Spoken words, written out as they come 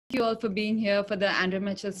you all for being here for the Andrea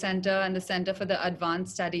Mitchell Center and the Center for the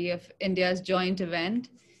Advanced Study of India's joint event,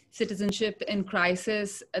 Citizenship in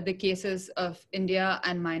Crisis, the Cases of India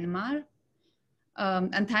and Myanmar.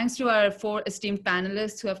 And thanks to our 4 esteemed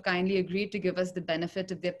panelists who have kindly agreed to give us the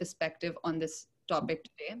benefit of their perspective on this topic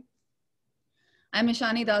today. I'm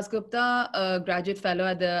Ishani Dasgupta, a graduate fellow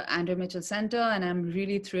at the Andrea Mitchell Center, and I'm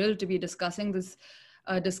really thrilled to be discussing this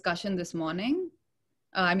discussion this morning.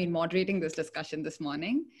 Moderating this discussion this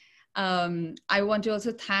morning. I want to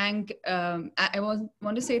also thank, I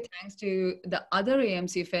want to say thanks to the other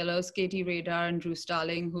AMC fellows, Katie Radar and Drew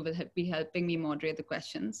Starling, who will be helping me moderate the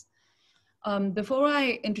questions. Before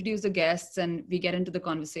I introduce the guests and we get into the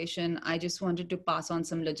conversation, I just wanted to pass on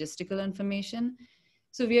some logistical information.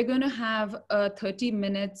 So we are going to have a 30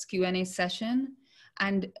 minutes Q&A session.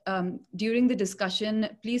 And during the discussion,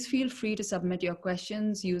 please feel free to submit your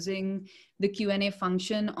questions using the Q&A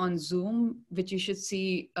function on Zoom, which you should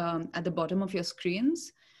see at the bottom of your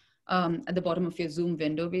screens, at the bottom of your Zoom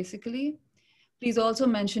window, basically. Please also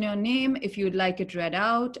mention your name if you'd like it read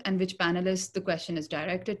out and which panelist the question is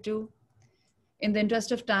directed to. In the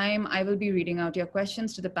interest of time, I will be reading out your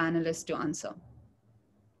questions to the panelists to answer.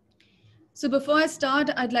 So before I start,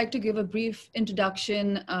 I'd like to give a brief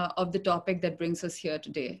introduction of the topic that brings us here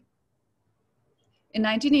today. In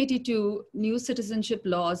 1982, new citizenship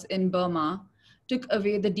laws in Burma took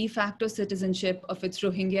away the de facto citizenship of its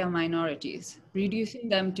Rohingya minorities, reducing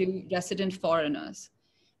them to resident foreigners,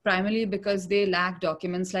 primarily because they lack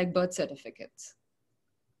documents like birth certificates.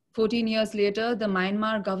 14 years later, the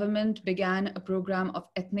Myanmar government began a program of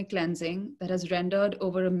ethnic cleansing that has rendered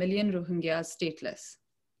over 1 million Rohingyas stateless.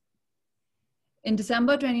 In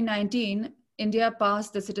December 2019, India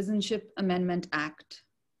passed the Citizenship Amendment Act.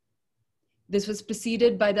 This was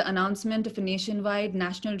preceded by the announcement of a nationwide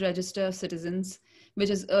National Register of Citizens, which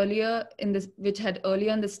had earlier in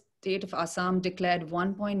the state of Assam declared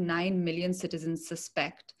 1.9 million citizens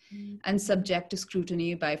suspect and subject to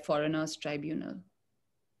scrutiny by foreigners' tribunal.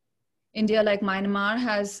 India, like Myanmar,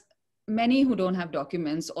 has many who don't have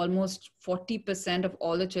documents. Almost 40% of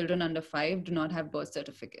all the children under 5 do not have birth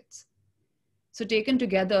certificates. So taken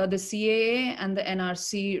together, the CAA and the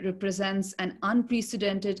NRC represents an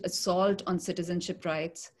unprecedented assault on citizenship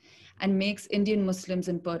rights and makes Indian Muslims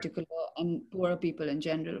in particular and poorer people in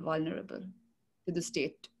general vulnerable to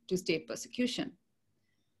state persecution.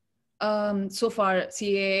 So far,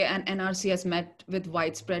 CAA and NRC has met with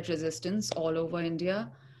widespread resistance all over India,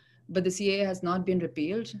 but the CAA has not been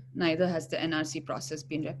repealed, neither has the NRC process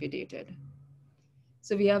been repudiated.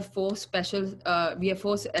 So we have 4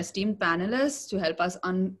 esteemed panelists to help us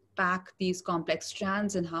unpack these complex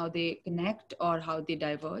strands and how they connect or how they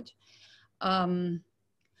diverge. Our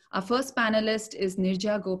first panelist is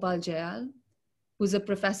NIRAJA Gopal JAYAL, who's a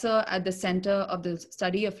professor at the Center of the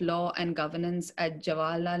Study of Law and Governance at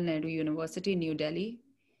Jawaharlal Nehru University, New Delhi.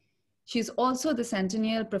 She's also the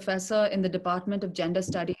Centennial Professor in the Department of Gender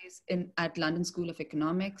Studies at London School of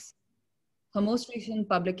Economics. Her most recent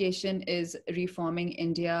publication is Reforming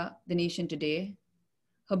India, the Nation Today.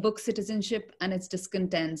 Her book, Citizenship and Its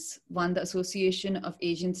Discontents, won the Association of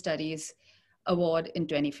Asian Studies Award in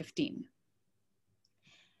 2015.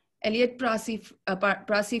 ELLIOTT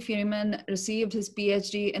PRASSE-FREEMAN received his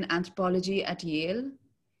PhD in anthropology at Yale.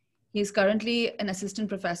 He is currently an assistant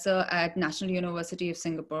professor at National University of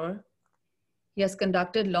Singapore. He has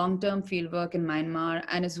conducted long-term fieldwork in Myanmar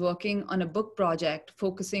and is working on a book project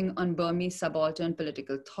focusing on Burmese subaltern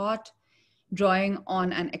political thought, drawing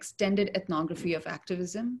on an extended ethnography of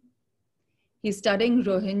activism. He's studying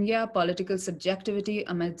Rohingya political subjectivity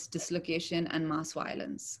amidst dislocation and mass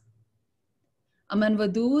violence. AMAN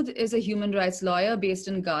WADUD is a human rights lawyer based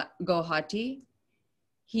in Guwahati.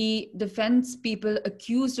 He defends people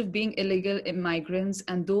accused of being illegal immigrants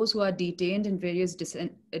and those who are detained in various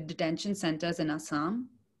detention centers in Assam.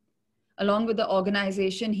 Along with the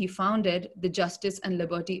organization he founded, the Justice and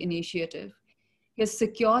Liberty Initiative, he has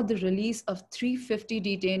secured the release of 350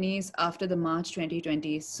 detainees after the March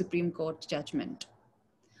 2020 Supreme Court judgment.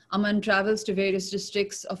 Aman travels to various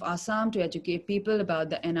districts of Assam to educate people about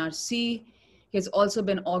the NRC. He has also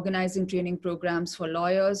been organizing training programs for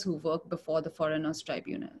lawyers who work before the Foreigners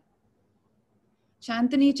Tribunal.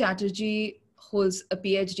 SYANTANI CHATTERJEE holds a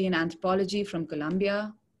PhD in anthropology from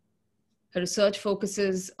Columbia. Her research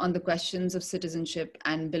focuses on the questions of citizenship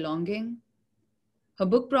and belonging. Her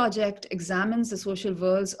book project examines the social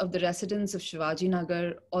worlds of the residents of Shivaji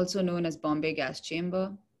Nagar, also known as Bombay Gas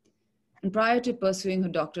Chamber. And prior to pursuing her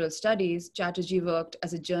doctoral studies, Chatterjee worked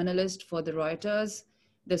as a journalist for the Reuters,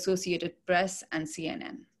 the Associated Press, and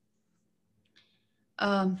CNN.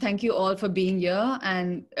 Thank you all for being here,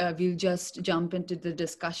 and we'll just jump into the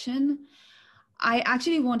discussion. I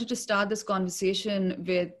actually wanted to start this conversation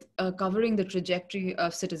with covering the trajectory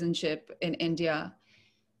of citizenship in India.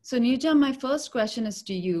 So NIRAJA, my first question is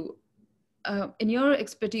to you. In your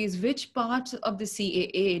expertise, which part of the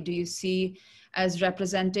CAA do you see as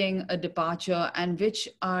representing a departure, and which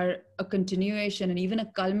are a continuation and even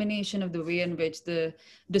a culmination of the way in which the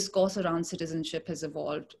discourse around citizenship has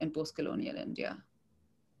evolved in post-colonial India?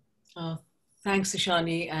 Thanks,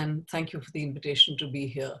 Ishani, and thank you for the invitation to be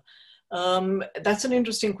here. That's an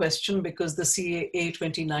interesting question because the CAA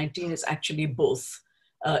 2019 is actually both.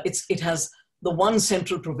 It has the one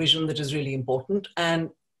central provision that is really important, and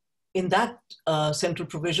in that central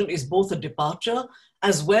provision is both a departure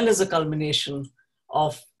as well as a culmination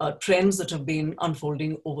of trends that have been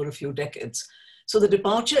unfolding over a few decades. So the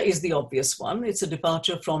departure is the obvious one. It's a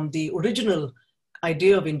departure from the original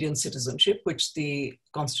idea of Indian citizenship, which the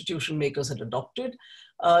constitution makers had adopted.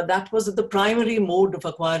 That was that the primary mode of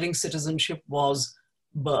acquiring citizenship was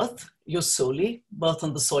birth, jus soli, birth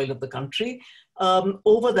on the soil of the country,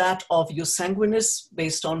 over that of jus sanguinis,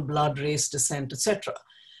 based on blood, race, descent, etc.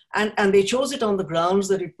 And they chose it on the grounds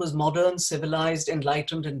that it was modern, civilized,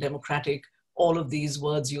 enlightened, and democratic, all of these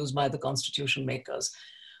words used by the constitution makers.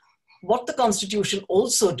 What the constitution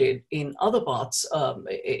also did in other parts,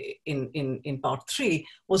 in part 3,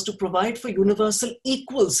 was to provide for universal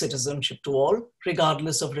equal citizenship to all,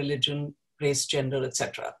 regardless of religion, race, gender,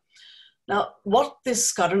 etc. Now, what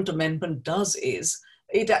this current amendment does is,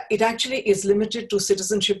 it actually is limited to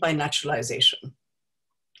citizenship by naturalization.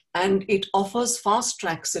 And it offers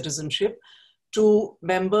fast-track citizenship to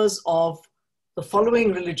members of the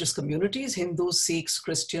following religious communities: Hindus, Sikhs,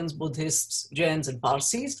 Christians, Buddhists, Jains, and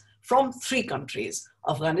Parsis, from 3 countries: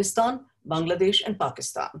 Afghanistan, Bangladesh, and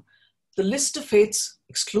Pakistan. The list of faiths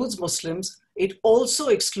excludes Muslims. It also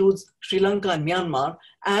excludes Sri Lanka and Myanmar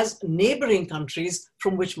as neighboring countries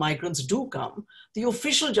from which migrants do come. The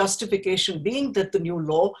official justification being that the new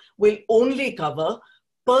law will only cover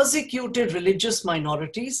persecuted religious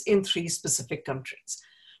minorities in 3 specific countries.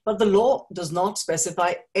 But the law does not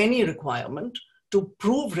specify any requirement to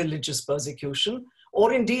prove religious persecution,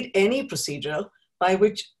 or indeed any procedure by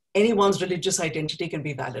which anyone's religious identity can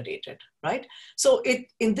be validated, right? So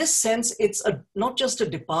in this sense, it's not just a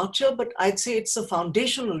departure, but I'd say it's a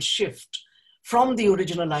foundational shift from the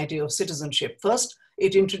original idea of citizenship. First,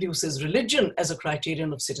 it introduces religion as a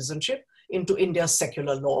criterion of citizenship into India's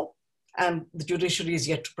secular law. And the judiciary is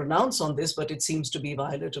yet to pronounce on this, but it seems to be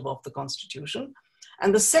violative of the constitution.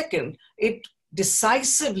 And the second, it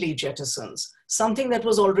decisively jettisons something that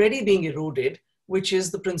was already being eroded, which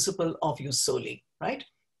is the principle of jus soli, right?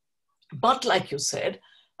 But like you said,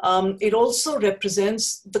 it also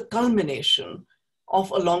represents the culmination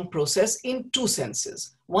of a long process in 2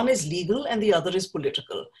 senses. One is legal and the other is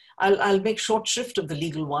political. I'll make short shrift of the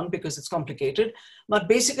legal one because it's complicated, but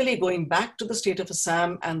basically going back to the state of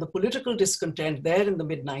Assam and the political discontent there in the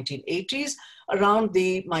mid-1980s around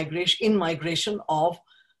the migration of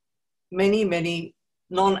many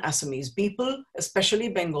non-Assamese people, especially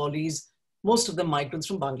Bengalis, most of them migrants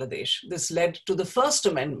from Bangladesh. This led to the first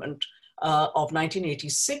amendment of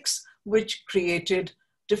 1986, which created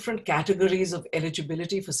different categories of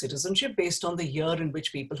eligibility for citizenship based on the year in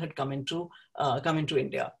which people had come into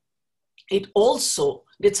India. It also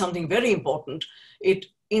did something very important. It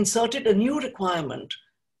inserted a new requirement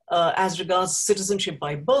as regards citizenship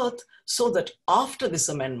by birth, so that after this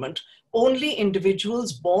amendment, only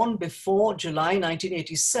individuals born before July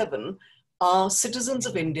 1987 are citizens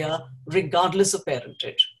of India, regardless of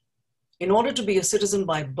parentage. In order to be a citizen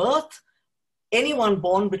by birth, anyone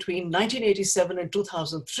born between 1987 and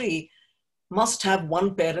 2003 must have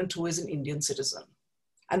one parent who is an Indian citizen.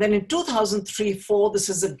 And then in 2003-04, this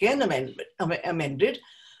is again amended,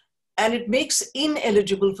 and it makes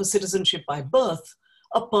ineligible for citizenship by birth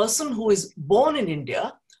a person who is born in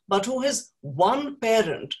India, but who has one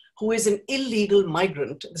parent who is an illegal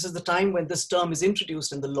migrant. This is the time when this term is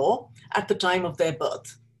introduced in the law, at the time of their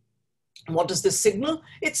birth. What does this signal?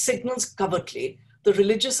 It signals covertly the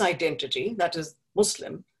religious identity, that is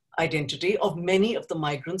Muslim identity, of many of the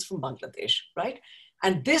migrants from Bangladesh, right?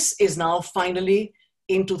 And this is now finally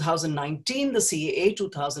in 2019, the CAA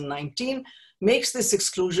 2019 makes this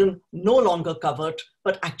exclusion no longer covert,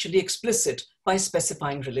 but actually explicit by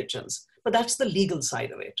specifying religions. But that's the legal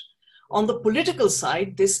side of it. On the political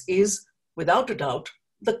side, this is, without a doubt,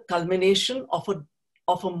 the culmination of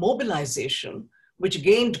a mobilization which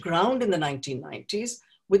gained ground in the 1990s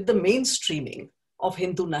with the mainstreaming of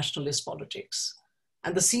Hindu nationalist politics.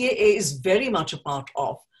 And the CAA is very much a part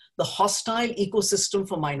of the hostile ecosystem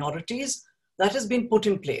for minorities that has been put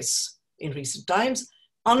in place in recent times,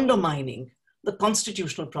 undermining the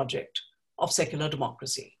constitutional project of secular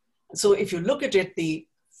democracy. So if you look at it, the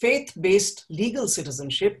faith-based legal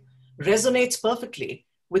citizenship resonates perfectly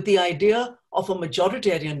with the idea of a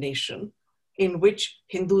majoritarian nation in which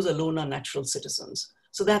Hindus alone are natural citizens.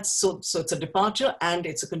 So it's a departure, and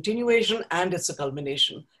it's a continuation, and it's a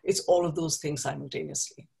culmination. It's all of those things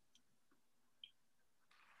simultaneously.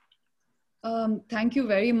 Thank you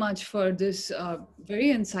very much for this very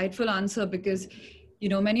insightful answer, because, you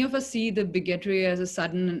know, many of us see the bigotry as a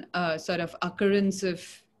sudden sort of occurrence of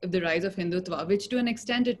the rise of Hindutva, which to an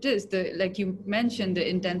extent it is, like you mentioned, the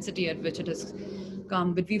intensity at which it has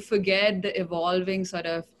come, but we forget the evolving sort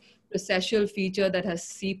of processual feature that has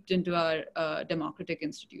seeped into our democratic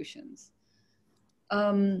institutions.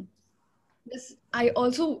 I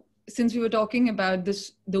also, since we were talking about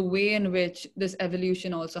this, the way in which this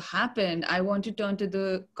evolution also happened, I want to turn to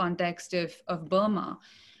the context of Burma.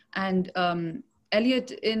 And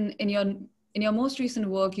Elliott, in your most recent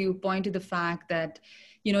work, you point to the fact that,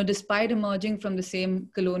 you know, despite emerging from the same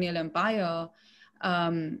colonial empire,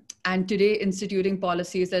 and today instituting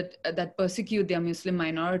policies that persecute their Muslim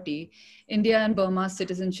minority, India and Burma's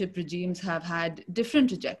citizenship regimes have had different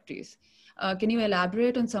trajectories. Can you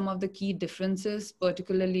elaborate on some of the key differences,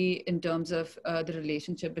 particularly in terms of the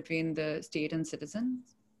relationship between the state and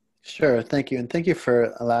citizens? Sure, thank you. And thank you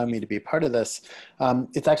for allowing me to be part of this.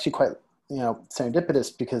 It's actually quite, you know,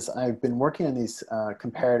 serendipitous, because I've been working on these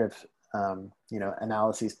comparative you know,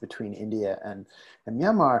 analyses between India and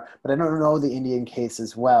Myanmar, but I don't know the Indian case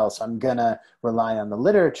as well. So I'm gonna rely on the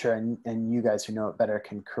literature, and you guys who know it better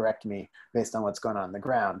can correct me based on what's going on the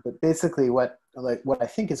ground. But basically what I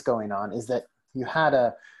think is going on is that you had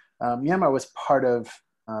Myanmar was part of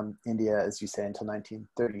India, as you say, until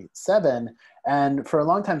 1937. And for a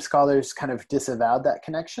long time, scholars kind of disavowed that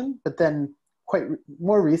connection, but then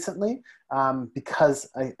more recently, because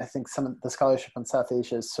I think some of the scholarship on South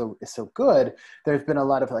Asia is so good, there's been a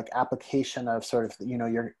lot of like application of sort of, you know,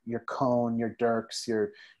 your Cohn, your Dirks,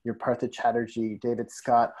 your Partha Chatterjee, David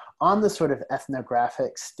Scott, on the sort of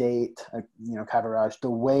ethnographic state, you know, Kaviraj, the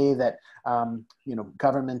way that, you know,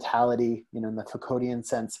 governmentality, you know, in the Foucauldian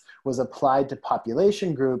sense, was applied to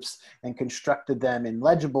population groups and constructed them in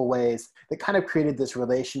legible ways that kind of created this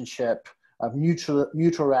relationship of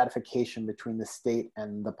mutual ratification between the state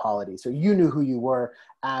and the polity. So you knew who you were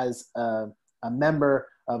as a member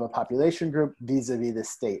of a population group vis-a-vis the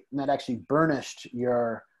state, and that actually burnished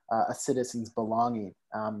your a citizen's belonging.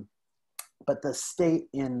 But the state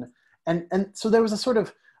and so there was a sort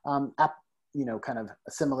of you know, kind of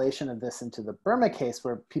assimilation of this into the Burma case,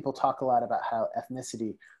 where people talk a lot about how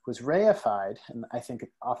ethnicity was reified, and I think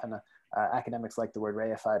often academics like the word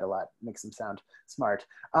reified a lot, makes them sound smart,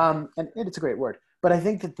 and it's a great word. But I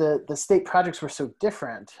think that the state projects were so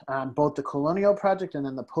different, both the colonial project and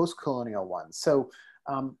then the post-colonial one. So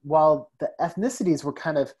while the ethnicities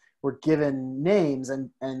were given names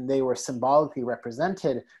and they were symbolically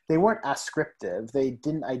represented, they weren't ascriptive. They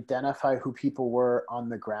didn't identify who people were on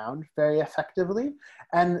the ground very effectively.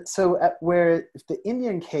 And so where the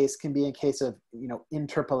Indian case can be a case of, you know,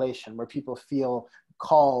 interpolation, where people feel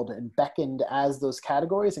called and beckoned as those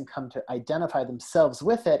categories and come to identify themselves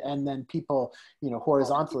with it, and then people, you know,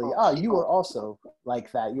 horizontally, oh, you were also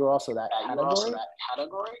like that, you were also that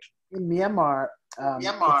category. In Myanmar,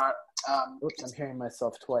 oops, I'm hearing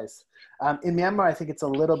myself twice. In Myanmar, I think it's a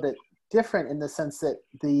little bit different in the sense that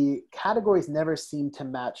the categories never seem to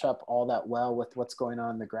match up all that well with what's going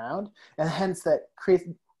on the ground, and hence that creates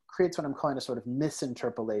what I'm calling a sort of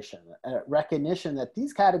misinterpolation, a recognition that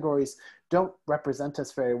these categories don't represent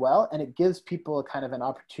us very well, and it gives people a kind of an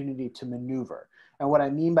opportunity to maneuver. And what I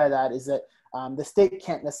mean by that is that the state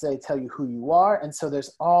can't necessarily tell you who you are, and so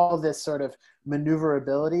there's all this sort of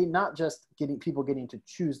maneuverability, not just people getting to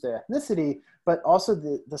choose their ethnicity, but also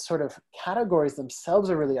the sort of categories themselves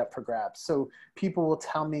are really up for grabs. So people will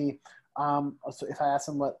tell me, so if I ask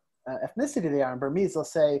them what ethnicity they are in Burmese, they'll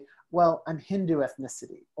say, well, I'm Hindu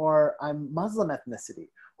ethnicity, or I'm Muslim ethnicity,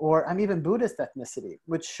 or I'm even Buddhist ethnicity,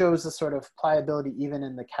 which shows a sort of pliability even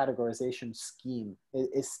in the categorization scheme. It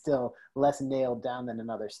is still less nailed down than in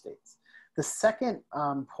other states. The second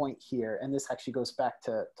point here, and this actually goes back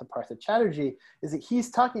to Partha Chatterjee, is that he's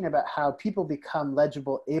talking about how people become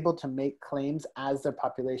legible, able to make claims as their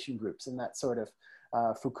population groups in that sort of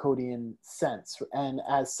Foucauldian sense. And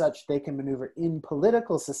as such, they can maneuver in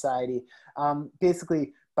political society,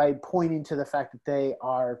 basically by pointing to the fact that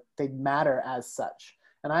they matter as such.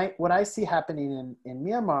 And what I see happening in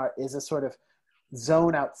Myanmar is a sort of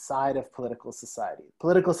zone outside of political society.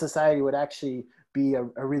 Political society would actually be a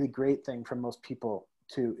really great thing for most people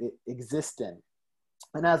exist in.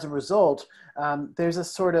 And as a result, there's a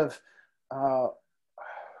sort of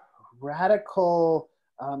radical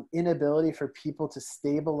inability for people to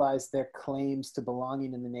stabilize their claims to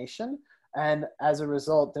belonging in the nation. And as a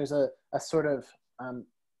result, there's a sort of,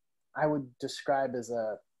 I would describe as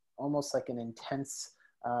almost like an intense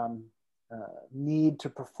need to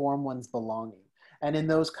perform one's belonging. And in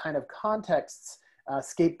those kind of contexts,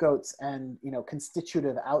 scapegoats and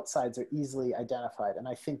constitutive outsides are easily identified. And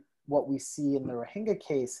I think what we see in the Rohingya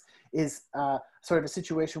case is sort of a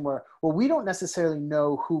situation where, well, we don't necessarily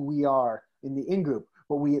know who we are in the in-group,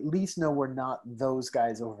 but we at least know we're not those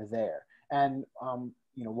guys over there. And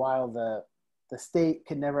while the state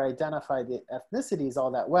could never identify the ethnicities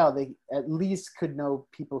all that well, they at least could know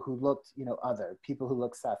people who looked, other, people who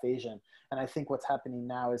looked South Asian. And I think what's happening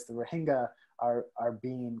now is the Rohingya are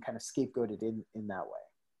being kind of scapegoated in that way.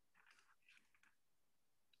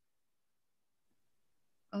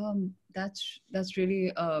 That's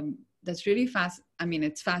really I mean,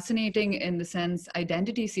 it's fascinating in the sense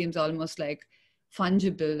identity seems almost like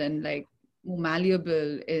fungible and like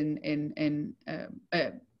malleable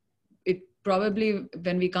it probably,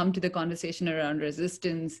 when we come to the conversation around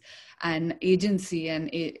resistance and agency and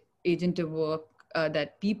agent of work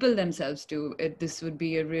that people themselves do, this would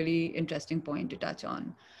be a really interesting point to touch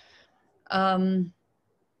on.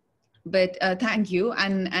 But thank you.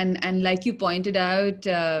 And like you pointed out,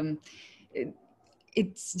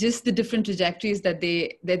 it's just the different trajectories that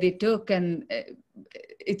they took, and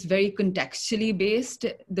it's very contextually based,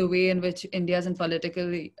 the way in which India's and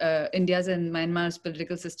Myanmar's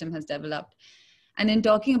political system has developed. And in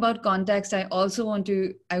talking about context, I want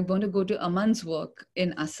to go to Aman's work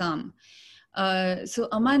in Assam. So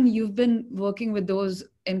Aman, you've been working with those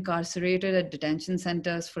incarcerated at detention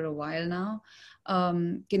centers for a while now.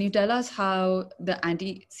 Can you tell us how the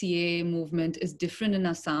anti-CAA movement is different in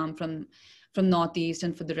Assam from Northeast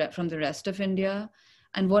and from the rest of India?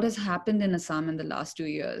 And what has happened in Assam in the last 2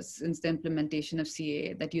 years since the implementation of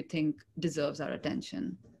CAA that you think deserves our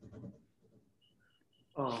attention?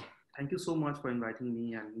 Thank you so much for inviting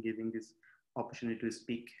me and giving this opportunity to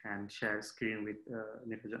speak and share screen with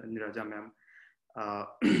NIRAJA ma'am.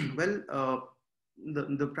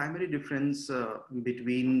 The primary difference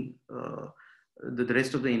between the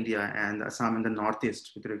rest of the India and Assam and the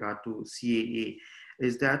Northeast with regard to CAA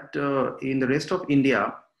is that in the rest of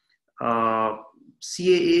India,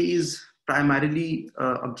 CAA is primarily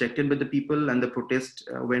objected by the people, and the protest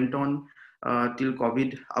went on till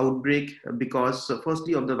COVID outbreak because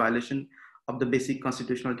firstly of the violation of the basic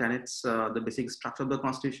constitutional tenets, the basic structure of the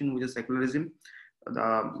constitution, which is secularism,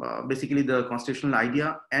 basically the constitutional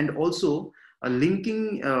idea, and also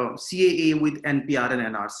linking CAA with NPR and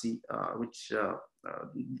NRC, which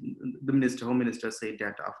the Home Minister said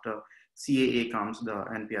that after CAA comes the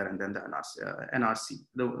NPR and then the NRC,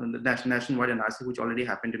 the nationwide NRC, which already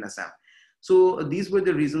happened in Assam. So these were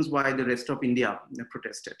the reasons why the rest of India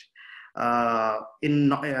protested. In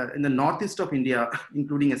the northeast of India,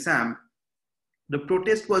 including Assam, the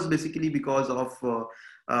protest was basically because of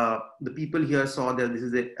the people here saw that this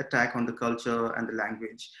is an attack on the culture and the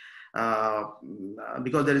language.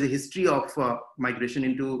 Because there is a history of migration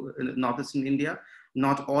into northeastern India.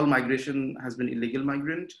 Not all migration has been illegal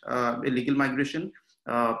migration.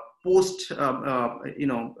 Post,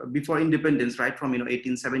 before independence, right from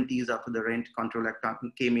 1870s, after the Rent Control Act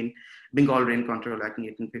came in, Bengal Rent Control Act in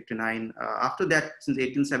 1859. After that, since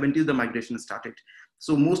 1870s, the migration started.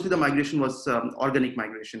 So mostly the migration was organic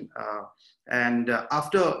migration. And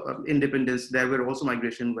after independence, there were also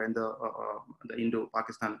migration when the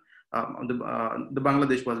Indo-Pakistan, the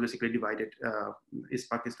Bangladesh was basically divided. East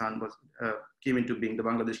Pakistan was came into being. The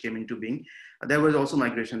Bangladesh came into being. There was also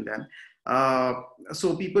migration then.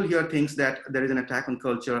 So people here thinks that there is an attack on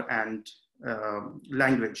culture and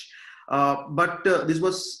language. But this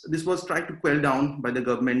was tried to quell down by the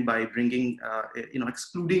government by bringing,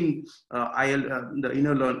 excluding the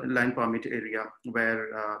inner line permit area where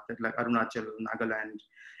like Arunachal, Nagaland,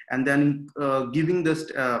 and then giving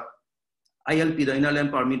this ILP, the inner line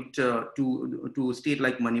permit to state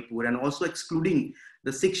like Manipur, and also excluding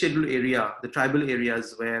the 6th schedule area, the tribal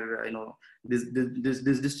areas where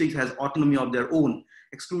this district has autonomy of their own,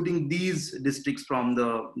 excluding these districts from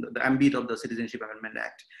the ambit of the Citizenship Amendment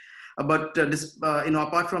Act. But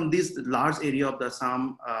apart from this large area of the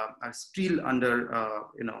Assam are still under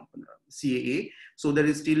CAA, so there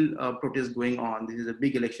is still protest going on. This is a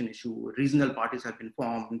big election issue. Regional parties have been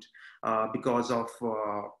formed because of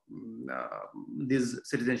this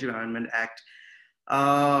Citizenship Amendment Act.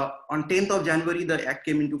 On 10th of January, the act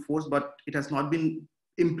came into force, but it has not been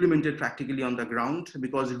implemented practically on the ground,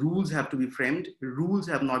 because rules have to be framed. Rules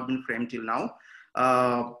have not been framed till now.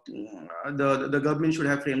 The government should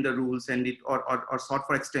have framed the rules and or sought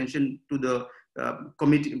for extension to the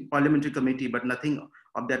parliamentary committee, but nothing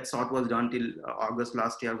of that sort was done till August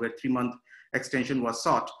last year, where 3-month extension was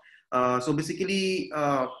sought. So basically,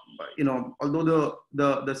 although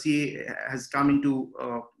the CA has come into,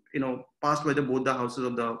 passed by both the houses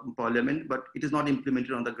of the parliament, but it is not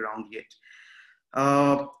implemented on the ground yet.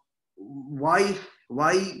 Why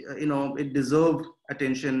it deserved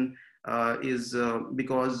attention is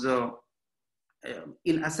because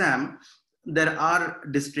in Assam, there are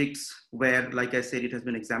districts where, like I said, it has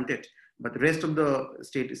been exempted, but the rest of the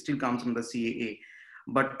state still comes from the CAA.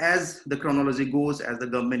 But as the chronology goes, as the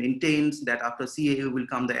government intends that after CAA will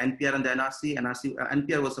come the NPR and the NRC.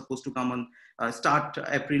 NPR was supposed to come on start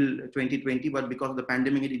April 2020, but because of the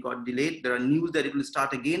pandemic, it got delayed. There are news that it will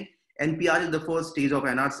start again. NPR is the first stage of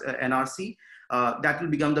NRC. That will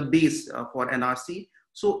become the base for NRC.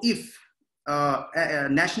 So if a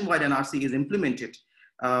nationwide NRC is implemented,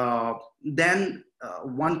 then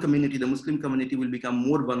one community, the Muslim community, will become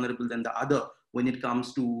more vulnerable than the other when it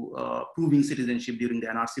comes to proving citizenship during the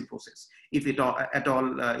NRC process, if at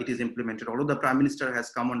all it is implemented. Although the Prime Minister has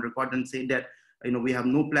come on record and said that we have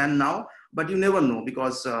no plan now, but you never know,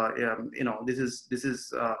 because this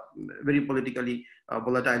is very politically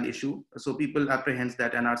volatile issue. So people apprehend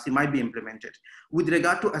that NRC might be implemented. With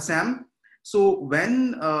regard to Assam, so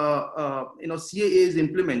when CAA is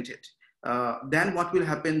implemented, then what will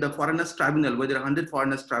happen? The foreigners tribunal, where there are 100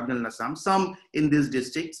 foreigners tribunal in Assam, some in these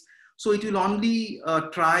districts. So it will only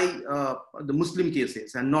try the Muslim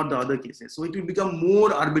cases and not the other cases. So it will become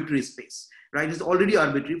more arbitrary space, right? It's already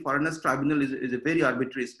arbitrary. Foreigners tribunal is a very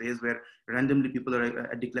arbitrary space where randomly people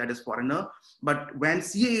are declared as foreigner. But when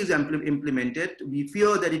CAA is implemented, we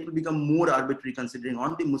fear that it will become more arbitrary, considering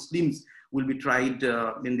only Muslims will be tried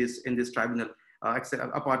in this tribunal,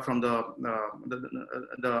 apart from the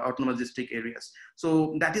autonomous district areas.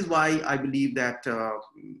 So that is why I believe that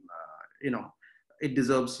it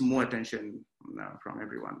deserves more attention from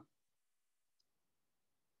everyone.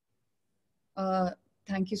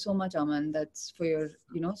 Thank you so much, Aman. That's for your,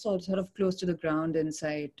 sort of close to the ground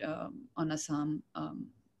insight on Assam.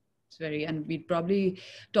 It's very, and we'd probably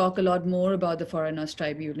talk a lot more about the Foreigners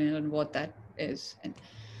Tribunal and what that is.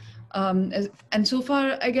 And so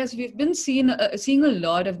far, I guess we've been seeing a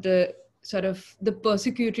lot of the sort of the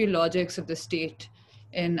persecutory logics of the state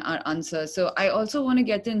in our answer. So I also want to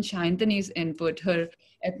get in SYANTANI's input, her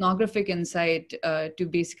ethnographic insight, to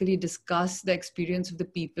basically discuss the experience of the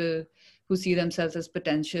people who see themselves as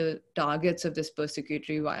potential targets of this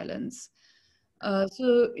persecutory violence.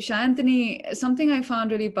 So SYANTANI, something I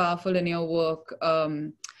found really powerful in your work,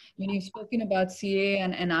 when you've spoken about CAA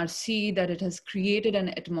and NRC, that it has created an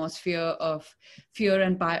atmosphere of fear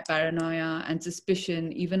and paranoia and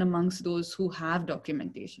suspicion, even amongst those who have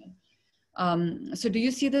documentation. So do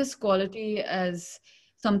you see this quality as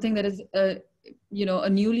something that is, a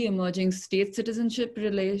newly emerging state-citizen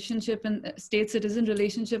relationship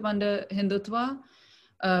under Hindutva,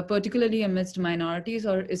 particularly amidst minorities,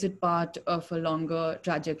 or is it part of a longer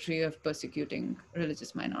trajectory of persecuting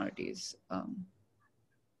religious minorities?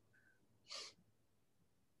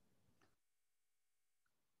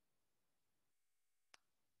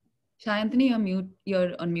 SYANTANI,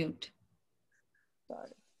 you're on mute. Sorry.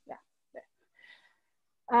 Yeah.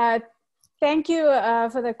 Thank you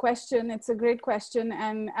for the question. It's a great question.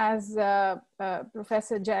 And as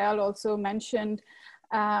Professor JAYAL also mentioned,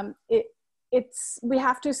 we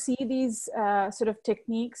have to see these sort of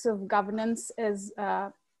techniques of governance as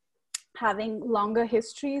having longer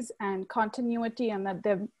histories and continuity, and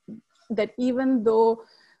that even though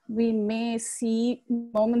we may see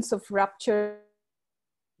moments of rupture,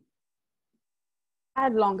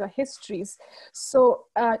 had longer histories. So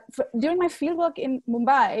during my fieldwork in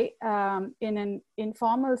Mumbai, in an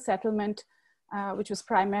informal settlement, which was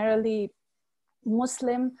primarily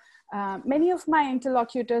Muslim, many of my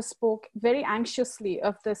interlocutors spoke very anxiously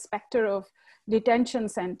of the specter of detention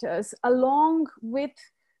centers, along with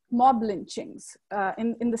mob lynchings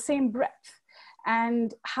in the same breath,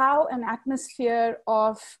 and how an atmosphere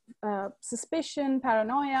of suspicion,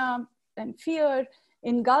 paranoia, and fear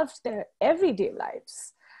engulfed their everyday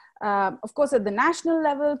lives. Of course, at the national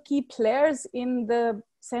level, key players in the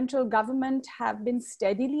central government have been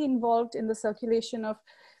steadily involved in the circulation of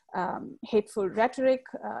hateful rhetoric,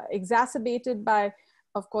 exacerbated by,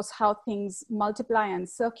 of course, how things multiply and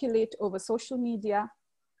circulate over social media.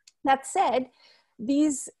 That said,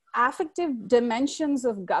 these affective dimensions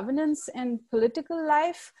of governance and political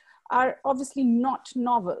life are obviously not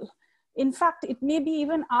novel. In fact, it may be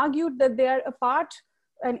even argued that they are a part,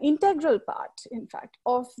 an integral part, in fact,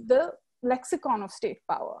 of the lexicon of state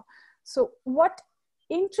power. So what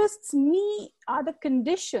interests me are the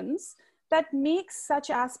conditions that make such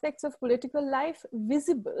aspects of political life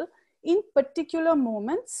visible in particular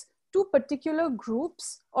moments to particular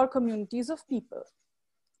groups or communities of people.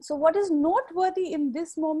 So what is noteworthy in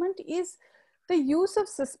this moment is the use of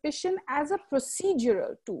suspicion as a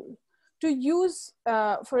procedural tool. To use,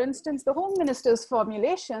 for instance, the Home Minister's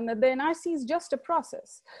formulation that the NRC is just a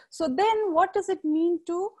process. So then what does it mean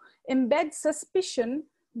to embed suspicion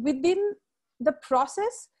within the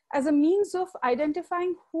process as a means of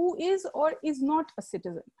identifying who is or is not a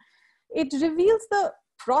citizen? It reveals the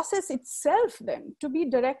process itself then to be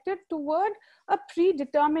directed toward a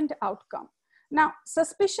predetermined outcome. Now,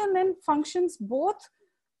 suspicion then functions both,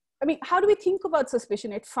 I mean, how do we think about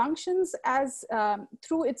suspicion? It functions as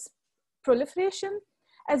through its proliferation,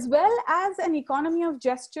 as well as an economy of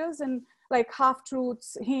gestures and like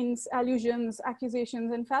half-truths, hints, allusions,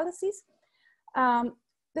 accusations, and fallacies.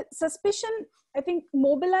 The suspicion, I think,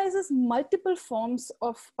 mobilizes multiple forms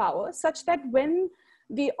of power such that when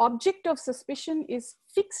the object of suspicion is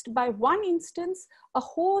fixed by one instance, a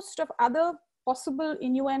host of other possible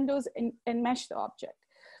innuendos enmesh the object.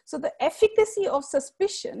 So the efficacy of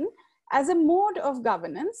suspicion as a mode of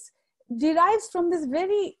governance derives from this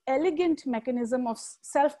very elegant mechanism of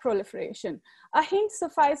self-proliferation. A hint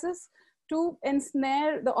suffices to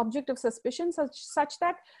ensnare the object of suspicion such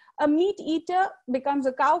that a meat eater becomes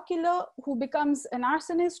a cow killer, who becomes an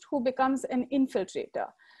arsonist, who becomes an infiltrator.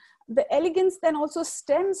 The elegance then also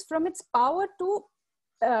stems from its power to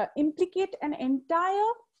implicate an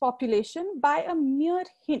entire population by a mere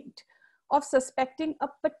hint of suspecting a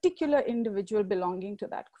particular individual belonging to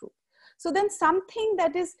that group. So then something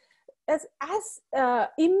that is as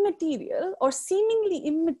immaterial or seemingly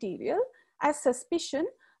immaterial as suspicion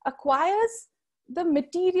acquires the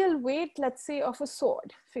material weight, let's say, of a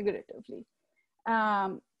sword, figuratively.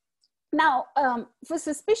 Now, for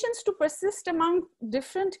suspicions to persist among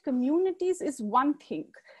different communities is one thing,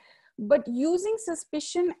 but using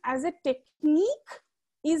suspicion as a technique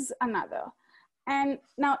is another. And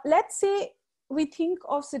now let's say we think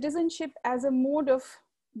of citizenship as a mode of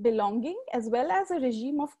belonging as well as a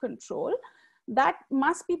regime of control that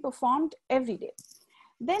must be performed every day.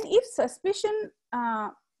 Then if suspicion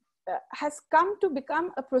has come to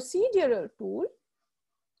become a procedural tool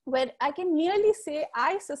where I can merely say,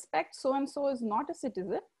 I suspect so-and-so is not a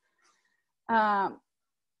citizen, and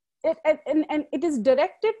it is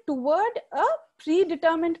directed toward a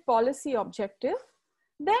predetermined policy objective,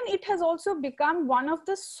 then it has also become one of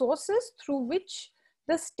the sources through which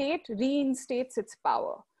the state reinstates its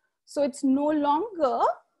power. So it's no longer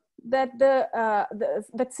that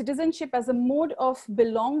that citizenship as a mode of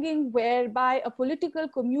belonging whereby a political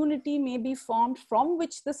community may be formed from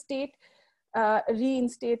which the state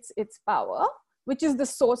reinstates its power, which is the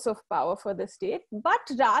source of power for the state, but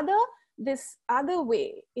rather this other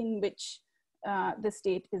way in which the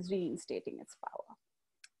state is reinstating its power.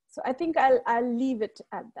 So I think I'll leave it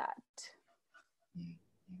at that.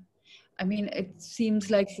 I mean, it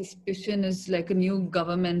seems like suspicion is like a new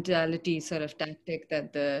governmentality sort of tactic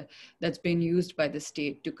that's been used by the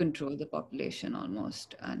state to control the population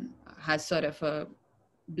almost, and has sort of a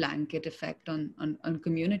blanket effect on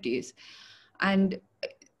communities. And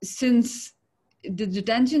since the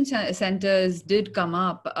detention centers did come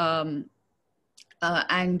up,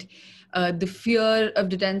 and the fear of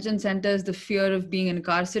detention centers, the fear of being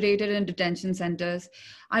incarcerated in detention centers,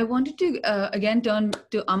 I wanted to again turn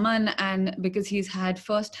to Aman, and because he's had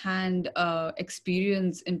firsthand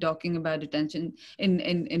experience in talking about detention,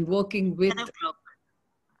 in working with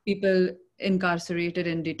people incarcerated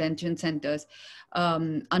in detention centers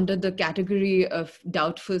under the category of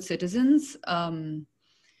doubtful citizens.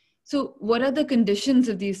 So what are the conditions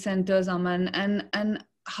of these centers, Aman, and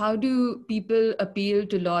how do people appeal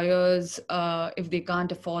to lawyers if they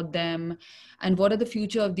can't afford them? And what are the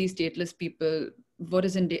future of these stateless people? What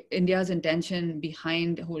is India's intention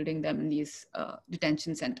behind holding them in these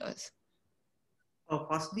detention centers?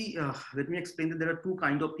 Firstly, let me explain that there are two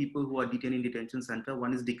kinds of people who are detained in detention center.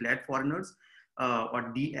 One is declared foreigners,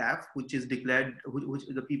 or DF, which is declared, which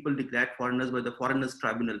is the people declared foreigners by the Foreigners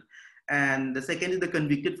Tribunal. And the second is the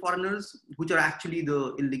convicted foreigners, which are actually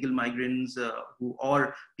the illegal migrants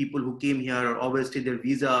or people who came here or overstayed their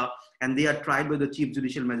visa, and they are tried by the chief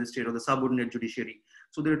judicial magistrate or the subordinate judiciary.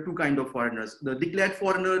 So there are two kinds of foreigners. The declared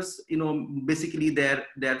foreigners, basically their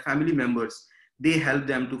family members, they help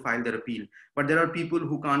them to file their appeal. But there are people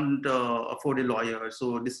who can't afford a lawyer.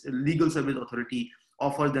 So this legal service authority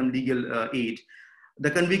offers them legal aid.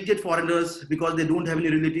 The convicted foreigners, because they don't have any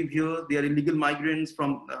relative here, they are illegal migrants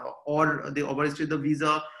from, or they overstayed the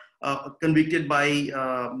visa, convicted by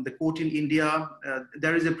the court in India.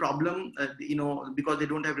 There is a problem, because they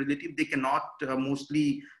don't have relative, they cannot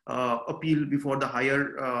mostly appeal before the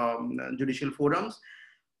higher judicial forums.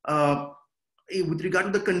 With regard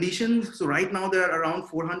to the conditions, so right now there are around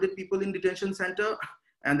 400 people in detention center,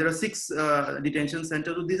 and there are 6 detention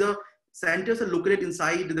centers. So these are centers are located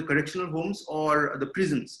inside the correctional homes or the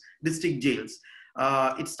prisons, district jails.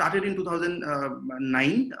 It started in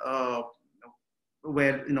 2009,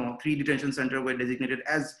 where 3 detention centers were designated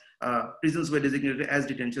as prisons were designated as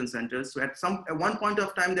detention centers. So at one point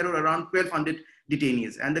of time, there were around 1,200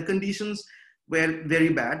 detainees, and the conditions were very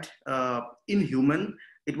bad, inhuman.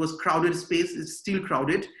 It was crowded space. It's still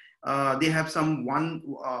crowded. They have some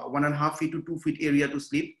 1.5 feet to 2 feet area to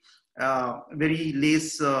sleep. Very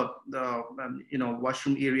less,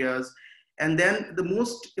 washroom areas. And then the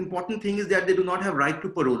most important thing is that they do not have right to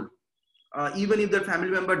parole. Even if their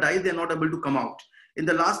family member dies, they're not able to come out. In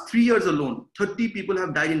the last 3 years alone, 30 people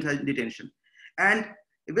have died in detention. And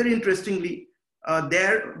very interestingly,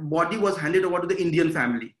 their body was handed over to the Indian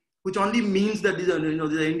family, which only means that these are, these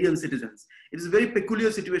are Indian citizens. It is very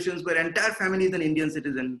peculiar situations where entire family is an Indian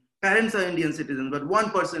citizen, parents are Indian citizens, but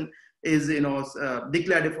one person is,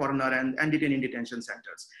 declared a foreigner and detained in detention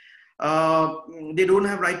centers. They don't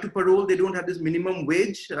have right to parole. They don't have this minimum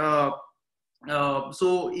wage. So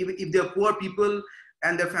if they're poor people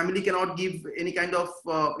and their family cannot give any kind of,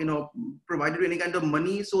 provided any kind of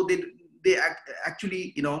money, so they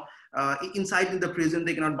actually, inside in the prison,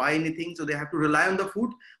 they cannot buy anything. So they have to rely on the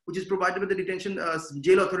food, which is provided by the detention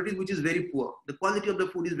jail authorities, which is very poor. The quality of the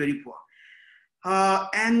food is very poor.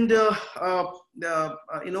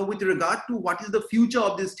 With regard to what is the future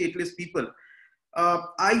of these stateless people,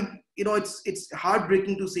 it's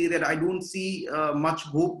heartbreaking to say that I don't see much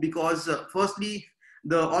hope, because firstly,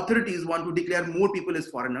 the authorities want to declare more people as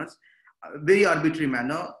foreigners, very arbitrary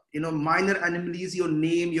manner, minor anomalies, your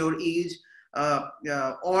name, your age,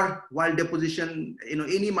 or while deposition,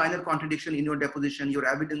 any minor contradiction in your deposition, your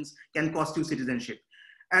evidence can cost you citizenship.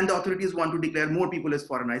 And the authorities want to declare more people as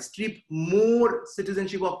foreigners, strip more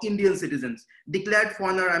citizenship of Indian citizens. Declared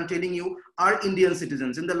foreigner, I'm telling you, are Indian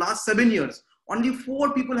citizens. In the last 7 years, only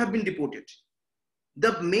 4 people have been deported.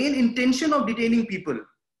 The main intention of detaining people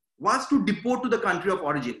was to deport to the country of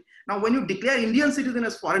origin. Now, when you declare Indian citizen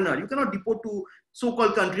as foreigner, you cannot deport to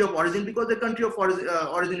so-called country of origin, because the country of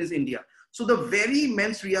origin is India. So the very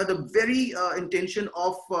mens rea, the very intention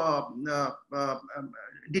of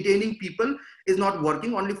detaining people is not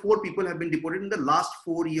working. Only 4 people have been deported in the last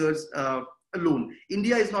 4 years alone.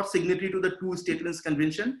 India is not signatory to the 2 Statelessness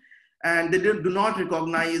Convention, and they do not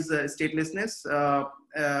recognize statelessness,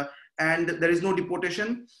 and there is no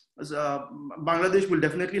deportation. Bangladesh will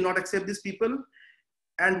definitely not accept these people.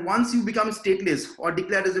 And once you become stateless or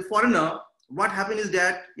declared as a foreigner, what happens is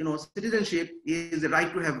that, citizenship is a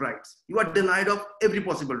right to have rights. You are denied of every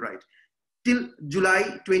possible right. Till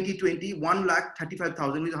July 2020,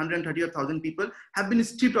 135,000, 138,000 people have been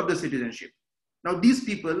stripped of their citizenship. Now these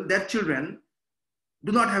people, their children,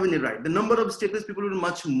 do not have any right. The number of stateless people will be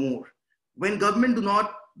much more. When government do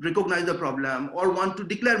not recognize the problem or want to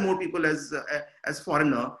declare more people as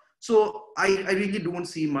foreigner, so I really don't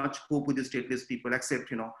see much hope with the stateless people,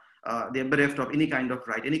 except, they're bereft of any kind of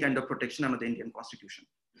right, any kind of protection under the Indian Constitution.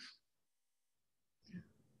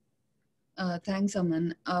 Thanks,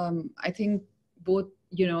 Aman. I think both,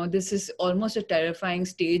 this is almost a terrifying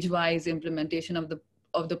stage-wise implementation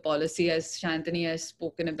of the policy, as Syantani has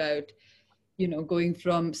spoken about, going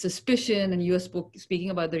from suspicion, and you were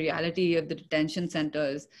speaking about the reality of the detention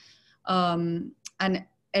centers. And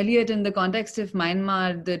Elliott, in the context of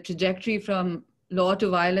Myanmar, the trajectory from law to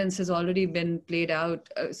violence has already been played out.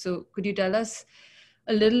 So could you tell us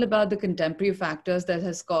a little about the contemporary factors that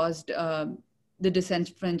has caused the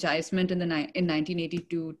disenfranchisement in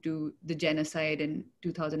 1982 to the genocide in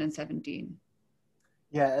 2017?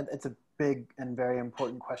 Yeah, it's a big and very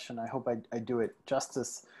important question. I hope I do it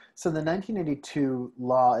justice. So the 1982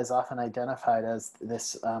 law is often identified as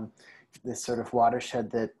this this sort of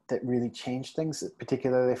watershed that really changed things,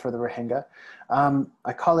 particularly for the Rohingya.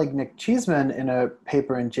 A colleague, Nick Cheeseman, in a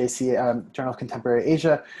paper in JC, Journal of Contemporary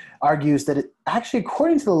Asia, argues that it actually,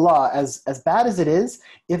 according to the law, as bad as it is,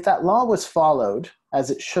 if that law was followed, as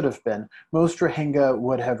it should have been, most Rohingya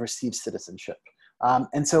would have received citizenship.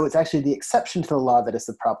 And so it's actually the exception to the law that is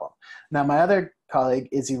the problem. Now, my other colleague,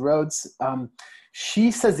 Izzy Rhodes,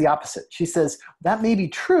 she says the opposite. She says that may be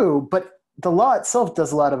true, but the law itself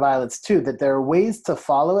does a lot of violence too, that there are ways to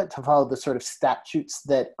follow it, to follow the sort of statutes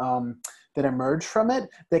that that emerge from it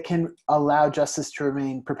that can allow justice to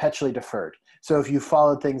remain perpetually deferred. So if you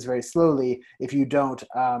follow things very slowly, if you don't,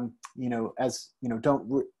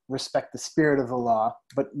 don't respect the spirit of the law,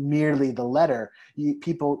 but merely the letter,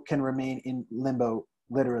 people can remain in limbo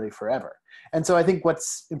literally forever. And so I think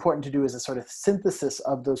what's important to do is a sort of synthesis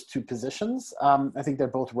of those two positions. I think they're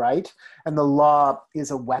both right. And the law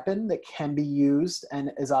is a weapon that can be used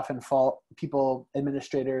and is often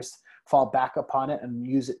administrators fall back upon it and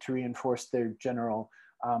use it to reinforce their general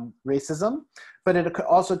racism. But it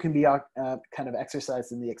also can be kind of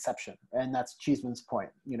exercised in the exception. And that's Cheeseman's point.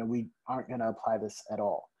 We aren't going to apply this at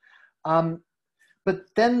all. But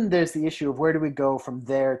then there's the issue of where do we go from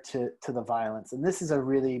there to the violence? And this is a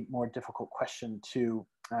really more difficult question to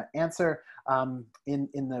answer. In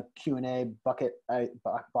the Q&A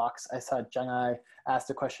box, I saw Jangai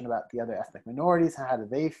asked a question about the other ethnic minorities and how do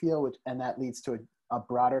they feel, and that leads to a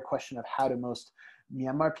broader question of how do most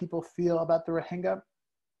Myanmar people feel about the Rohingya.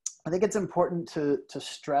 I think it's important to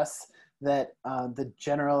stress that the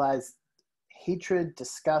generalized hatred,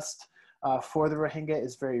 disgust for the Rohingya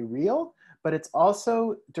is very real, but it's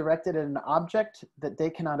also directed at an object that they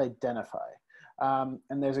cannot identify.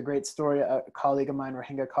 And there's a great story, a colleague of mine,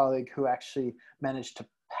 Rohingya colleague, who actually managed to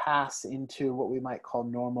pass into what we might call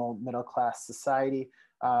normal middle-class society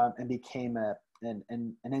and became an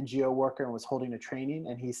NGO worker and was holding a training.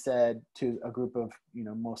 And he said to a group of,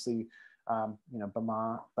 mostly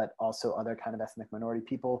Bama, but also other kind of ethnic minority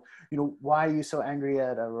people, why are you so angry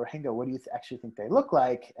at a Rohingya? What do you actually think they look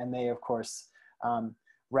like? And they, of course,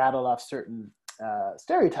 rattled off certain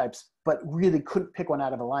stereotypes, but really couldn't pick one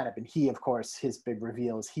out of a lineup. And he, of course, his big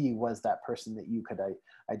reveal is he was that person that you could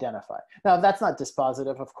identify. Now, that's not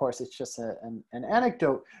dispositive, of course, it's just an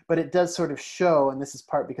anecdote, but it does sort of show, and this is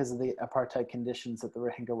part because of the apartheid conditions that the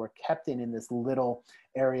Rohingya were kept in this little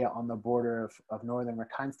area on the border of northern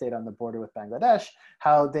Rakhine State on the border with Bangladesh,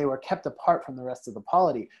 how they were kept apart from the rest of the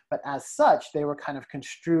polity. But as such, they were kind of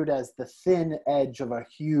construed as the thin edge of a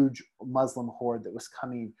huge Muslim horde that was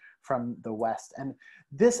coming from the West. And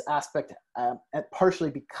this aspect,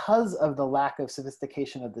 partially because of the lack of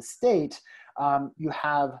sophistication of the state, you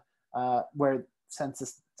have where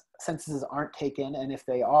censuses aren't taken, and if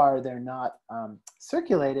they are, they're not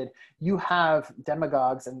circulated, you have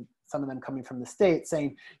demagogues, and some of them coming from the state,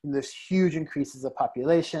 saying there's huge increases of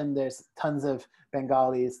population, there's tons of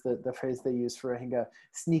Bengalis, the phrase they use for Rohingya,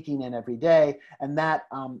 sneaking in every day, and that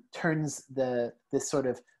turns this sort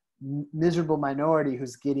of miserable minority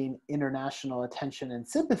who's getting international attention and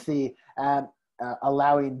sympathy,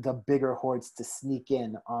 allowing the bigger hordes to sneak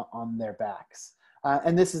in on their backs.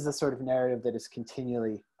 And this is a sort of narrative that is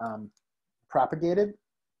continually propagated.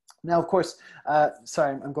 Now, of course,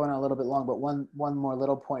 sorry, I'm going on a little bit long, but one more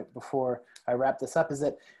little point before I wrap this up is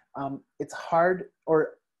that it's hard,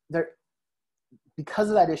 because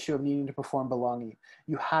of that issue of needing to perform belonging,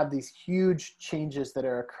 you have these huge changes that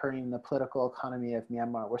are occurring in the political economy of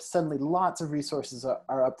Myanmar, where suddenly lots of resources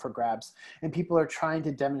are up for grabs, and people are trying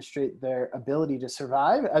to demonstrate their ability to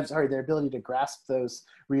survive, their ability to grasp those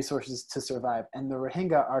resources to survive. And the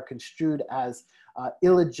Rohingya are construed as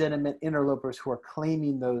illegitimate interlopers who are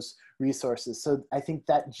claiming those resources. So I think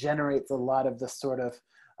that generates a lot of the sort of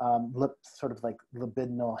like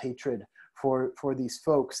libidinal hatred for these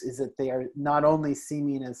folks, is that they are not only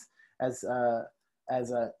seeming as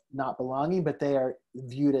not belonging, but they are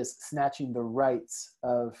viewed as snatching the rights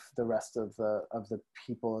of the rest of the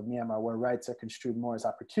people of Myanmar, where rights are construed more as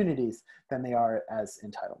opportunities than they are as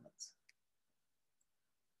entitlements.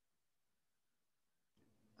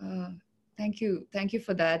 Thank you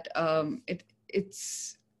for that.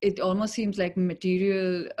 It almost seems like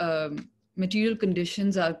material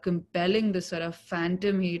conditions are compelling the sort of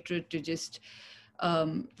phantom hatred to just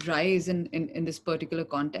rise in this particular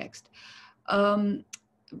context.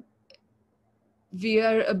 We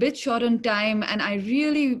are a bit short on time, and I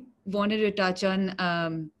really wanted to touch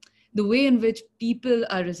on the way in which people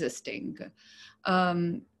are resisting.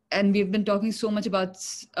 And we've been talking so much about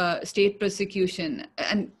state persecution,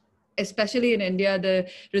 and especially in India, the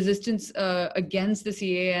resistance against the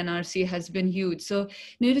CAA and RC has been huge. So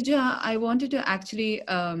NIRAJA, I wanted to actually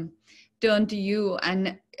turn to you,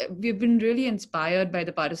 and we've been really inspired by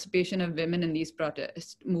the participation of women in these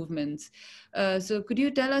protest movements. So could you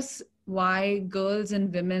tell us why girls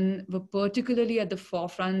and women were particularly at the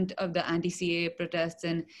forefront of the anti-CAA protests,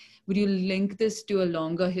 and would you link this to a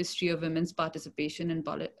longer history of women's participation in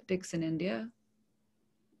politics in India?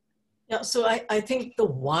 Yeah, so I think the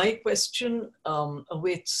why question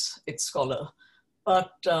awaits its scholar,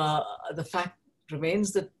 but the fact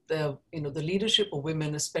remains that the leadership of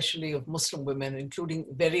women, especially of Muslim women, including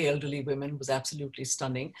very elderly women, was absolutely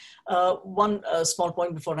stunning. One small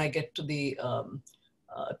point before I get to the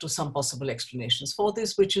to some possible explanations for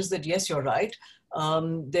this, which is that yes, you're right.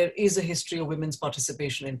 There is a history of women's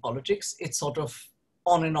participation in politics. It's sort of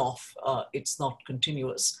on and off. It's not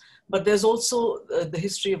continuous. But there's also the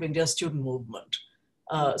history of India's student movement.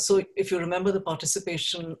 So if you remember the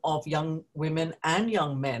participation of young women and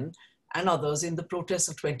young men and others in the protests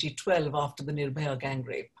of 2012 after the NIRAJA gang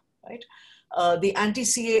rape, right? The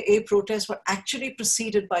anti-CAA protests were actually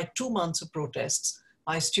preceded by 2 months of protests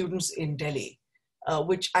by students in Delhi,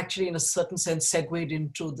 which actually in a certain sense segued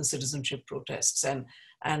into the citizenship protests.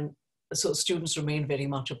 And so students remain very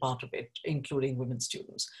much a part of it, including women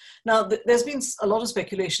students. Now, there's been a lot of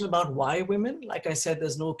speculation about why women. Like I said,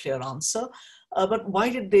 there's no clear answer. But why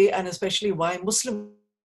did they, and especially why Muslim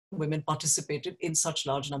women participated in such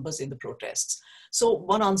large numbers in the protests? So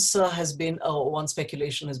one answer has been, one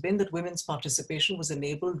speculation has been that women's participation was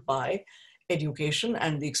enabled by education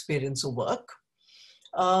and the experience of work.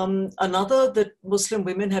 Another, that Muslim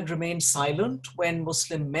women had remained silent when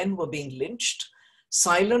Muslim men were being lynched,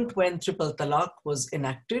 silent when triple talaq was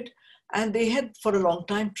enacted, and they had for a long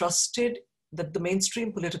time trusted that the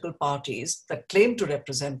mainstream political parties that claimed to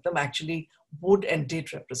represent them actually would and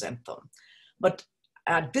did represent them. But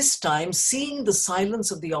at this time, seeing the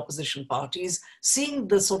silence of the opposition parties, seeing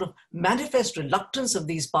the sort of manifest reluctance of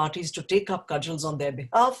these parties to take up cudgels on their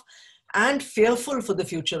behalf, and fearful for the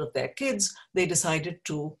future of their kids, they decided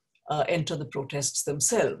to enter the protests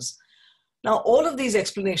themselves. Now, all of these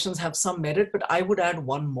explanations have some merit, but I would add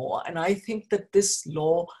one more. And I think that this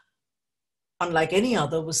law, unlike any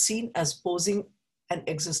other, was seen as posing an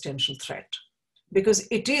existential threat. Because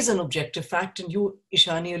it is an objective fact, and you,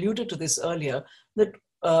 Ishani, alluded to this earlier, that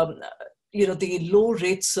the low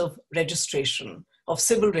rates of registration, of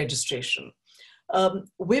civil registration,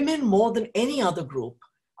 women more than any other group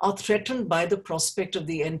are threatened by the prospect of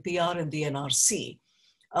the NPR and the NRC.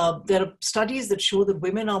 There are studies that show that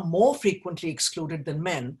women are more frequently excluded than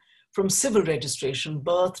men from civil registration,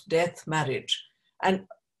 birth, death, marriage. And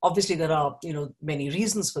obviously there are many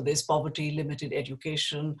reasons for this: poverty, limited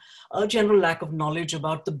education, a general lack of knowledge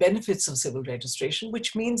about the benefits of civil registration,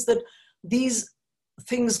 which means that these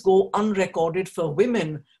things go unrecorded for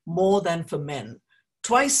women more than for men.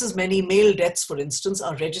 Twice as many male deaths, for instance,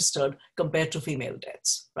 are registered compared to female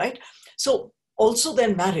deaths, right? So also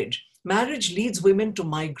then marriage. Marriage leads women to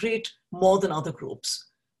migrate more than other groups,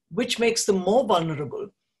 which makes them more vulnerable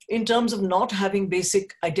in terms of not having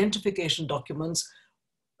basic identification documents,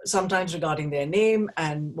 sometimes regarding their name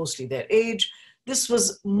and mostly their age. This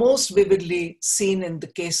was most vividly seen in the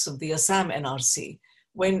case of the Assam NRC,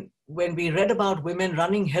 when we read about women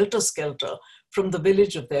running helter-skelter from the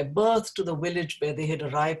village of their birth to the village where they had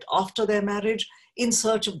arrived after their marriage in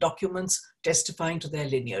search of documents testifying to their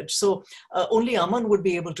lineage. So only Aman would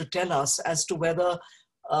be able to tell us as to whether,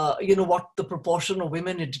 what the proportion of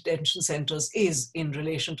women in detention centers is in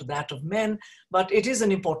relation to that of men. But it is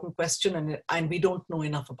an important question, and we don't know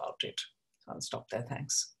enough about it. So I'll stop there,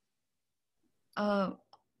 thanks.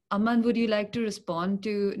 Aman, would you like to respond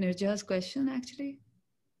to Nirja's question actually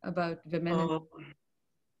about women?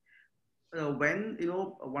 When,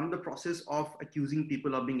 one of the process of accusing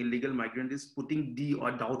people of being illegal migrant is putting D or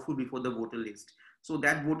doubtful before the voter list. So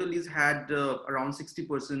that voter list had around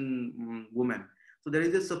 60% women. So there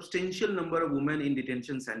is a substantial number of women in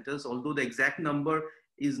detention centers, although the exact number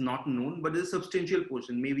is not known, but there's a substantial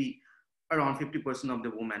portion, maybe around 50% of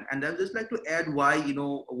the women. And I'd just like to add why,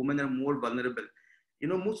 women are more vulnerable.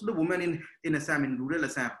 Most of the women in Assam, in rural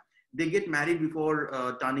Assam, they get married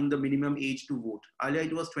before turning the minimum age to vote. Earlier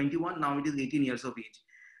it was 21, now it is 18 years of age.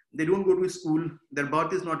 They don't go to school, their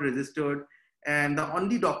birth is not registered, and the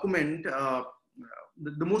only document,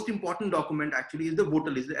 the most important document actually is the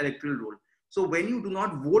voter list, the electoral roll. So when you do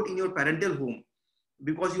not vote in your parental home,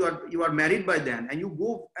 because you are married by then, and you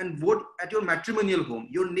go and vote at your matrimonial home,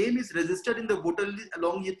 your name is registered in the voter list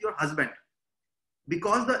along with your husband.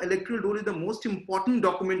 Because the electoral roll is the most important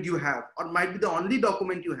document you have, or might be the only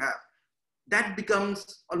document you have, that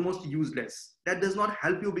becomes almost useless. That does not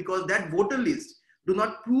help you because that voter list do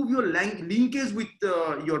not prove your linkage with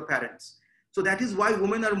your parents. So that is why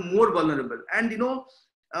women are more vulnerable. And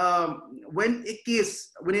when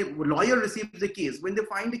a lawyer receives a case, when they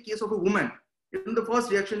find a case of a woman, the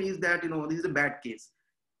first reaction is that, this is a bad case.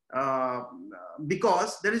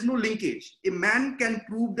 Because there is no linkage. A man can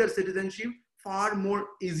prove their citizenship far more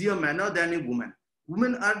easier manner than a woman.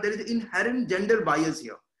 There is inherent gender bias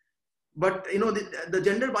here. But the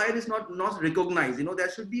gender bias is not recognized.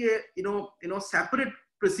 There should be a separate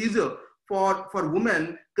procedure for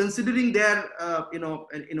women, considering their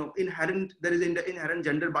inherent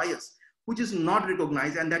gender bias, which is not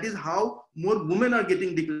recognized, and that is how more women are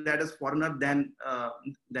getting declared as foreigner than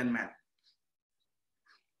men.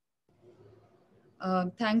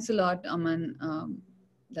 Thanks a lot, Aman.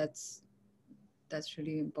 That's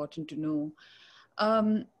really important to know.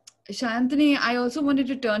 SYANTANI, I also wanted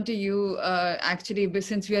to turn to you, actually, but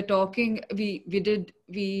since we are talking,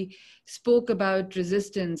 we spoke about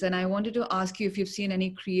resistance, and I wanted to ask you if you've seen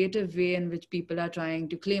any creative way in which people are trying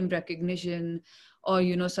to claim recognition, or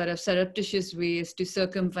sort of surreptitious ways to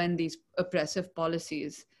circumvent these oppressive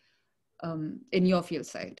policies in your field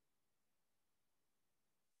site.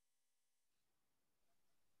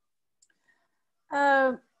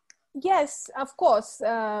 Yes, of course.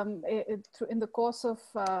 In the course of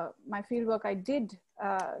my fieldwork, I did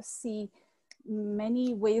see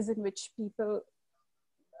many ways in which people,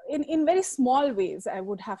 in very small ways, I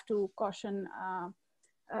would have to caution.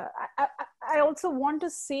 I also want to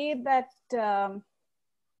say that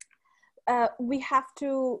we have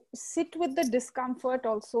to sit with the discomfort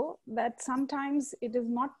also, that sometimes it is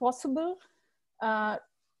not possible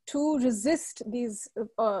to resist these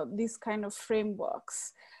kind of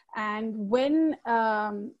frameworks. And when,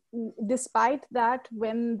 despite that,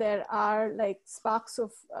 when there are like sparks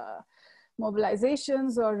of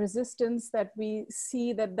mobilizations or resistance, that we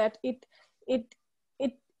see that it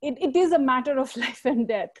is a matter of life and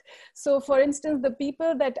death. So for instance, the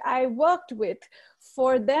people that I worked with,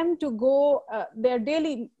 for them to go,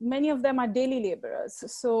 many of them are daily laborers.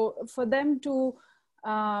 So for them to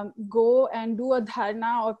go and do a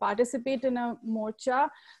dharna or participate in a morcha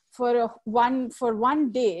for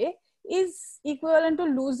one day is equivalent to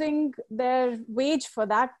losing their wage for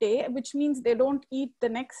that day, which means they don't eat the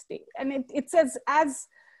next day. And it's as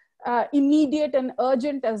immediate and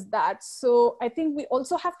urgent as that. So I think we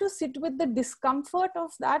also have to sit with the discomfort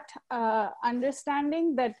of that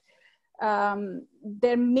understanding that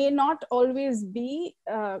there may not always be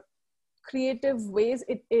creative ways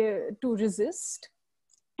to resist.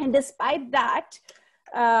 And despite that,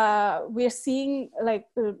 we're seeing, like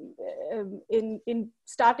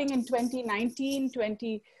starting in 2019,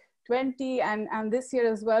 2020, and this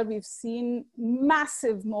year as well, we've seen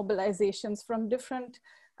massive mobilizations from different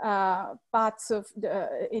parts of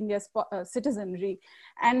India's citizenry.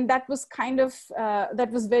 And that was kind of,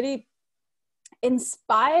 that was very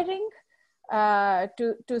inspiring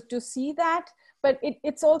to see that. But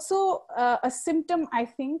it's also a symptom, I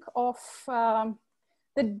think, of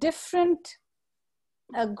the different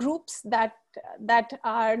groups that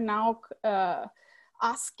are now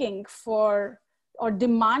asking for or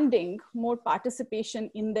demanding more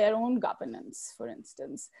participation in their own governance, for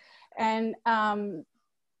instance. And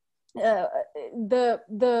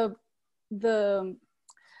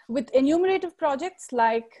with enumerative projects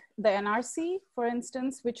like the NRC, for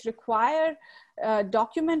instance, which require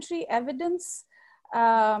documentary evidence,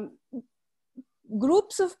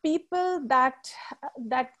 groups of people that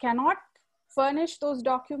cannot furnish those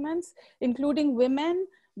documents, including women,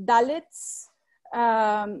 Dalits,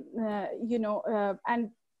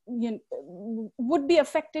 would be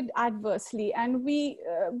affected adversely. And we,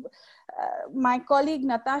 my colleague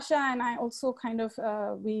Natasha and I also kind of,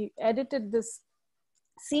 we edited this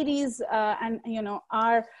series, and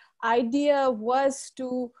our idea was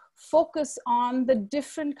to focus on the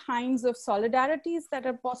different kinds of solidarities that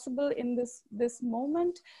are possible in this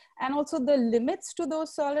moment, and also the limits to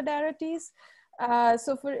those solidarities.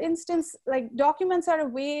 So for instance, like documents are a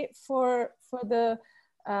way for the,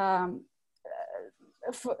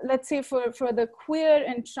 let's say for the queer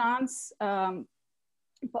and trans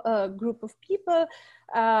group of people,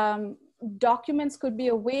 documents could be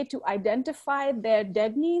a way to identify their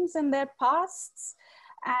dead names and their pasts.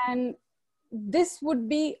 And this would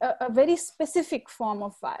be a very specific form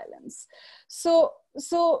of violence. So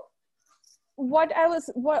what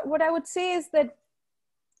I would say is that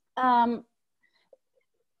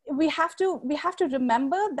we have to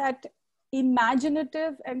remember that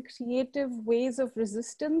imaginative and creative ways of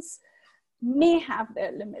resistance may have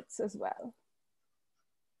their limits as well.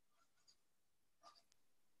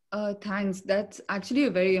 Thanks. That's actually a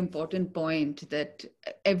very important point, that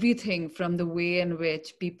everything from the way in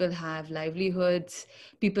which people have livelihoods,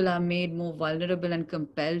 people are made more vulnerable and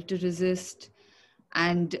compelled to resist,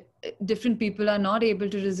 and different people are not able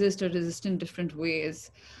to resist or resist in different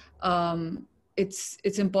ways.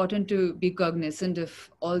 It's important to be cognizant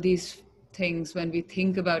of all these things when we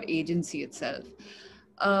think about agency itself.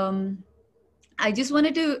 I just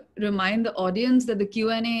wanted to remind the audience that the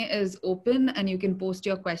Q&A is open and you can post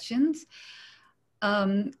your questions.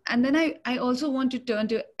 And then I also want to turn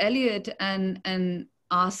to Elliott and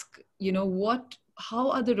ask,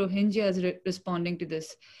 how are the Rohingyas responding to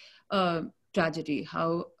this tragedy?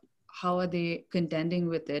 How are they contending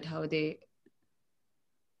with it? How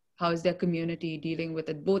is their community dealing with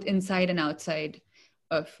it, both inside and outside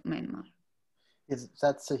of Myanmar?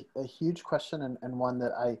 That's a huge question, and one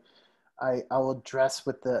that I will address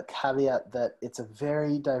with the caveat that it's a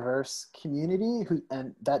very diverse community,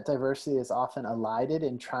 and that diversity is often elided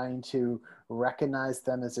in trying to recognize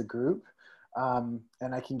them as a group. And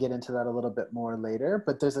I can get into that a little bit more later,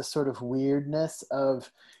 but there's a sort of weirdness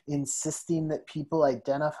of insisting that people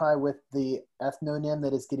identify with the ethnonym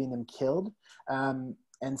that is getting them killed.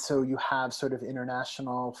 And so you have sort of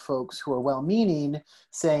international folks who are well-meaning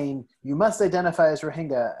saying, you must identify as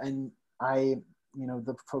Rohingya. And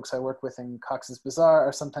the folks I work with in Cox's Bazar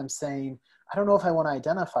are sometimes saying, I don't know if I want to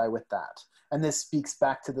identify with that. And this speaks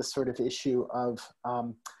back to the sort of issue of,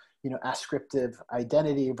 ascriptive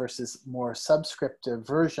identity versus more subscriptive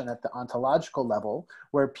version at the ontological level,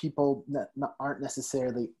 where people aren't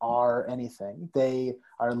necessarily are anything. They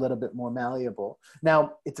are a little bit more malleable.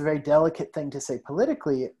 Now, it's a very delicate thing to say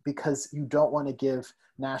politically, because you don't want to give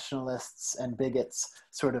nationalists and bigots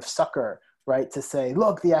sort of succor, right? To say,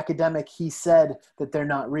 look, the academic, he said that they're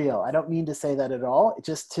not real. I don't mean to say that at all,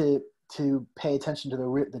 just to pay attention to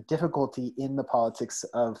the difficulty in the politics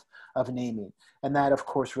of naming. And that, of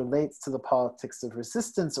course, relates to the politics of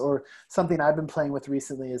resistance, or something I've been playing with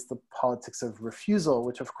recently is the politics of refusal,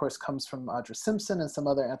 which of course comes from Audra Simpson and some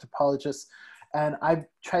other anthropologists. And I've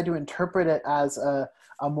tried to interpret it as a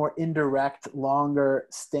more indirect, longer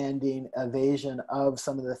standing evasion of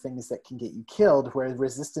some of the things that can get you killed, where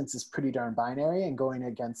resistance is pretty darn binary and going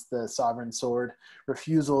against the sovereign sword.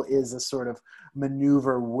 Refusal is a sort of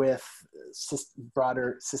maneuver with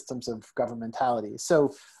broader systems of governmentality.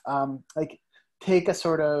 So take a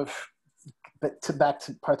sort of, back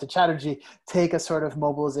to Partha Chatterjee, take a sort of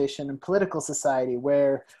mobilization in political society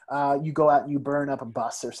where you go out and you burn up a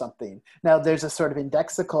bus or something. Now there's a sort of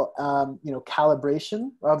indexical,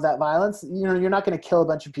 calibration of that violence. You're not going to kill a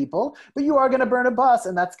bunch of people, but you are going to burn a bus,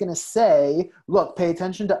 and that's going to say, look, pay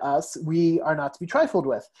attention to us. We are not to be trifled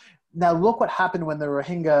with. Now look what happened when the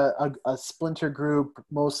Rohingya, a splinter group,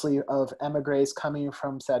 mostly of emigres coming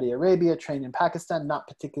from Saudi Arabia, trained in Pakistan, not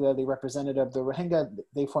particularly representative of the Rohingya.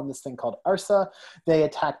 They formed this thing called ARSA. They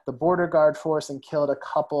attacked the border guard force and killed a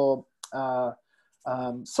couple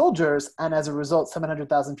soldiers, and as a result,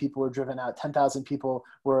 700,000 people were driven out. 10,000 people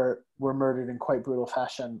were murdered in quite brutal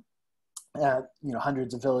fashion.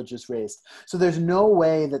 Hundreds of villages razed. So there's no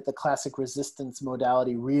way that the classic resistance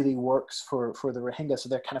modality really works for the Rohingya. So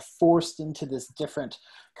they're kind of forced into this different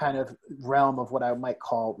kind of realm of what I might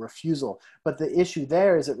call refusal. But the issue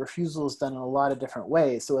there is that refusal is done in a lot of different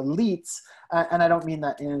ways. So elites, and I don't mean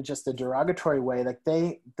that in just a derogatory way, like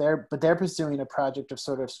they're pursuing a project of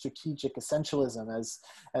sort of strategic essentialism, as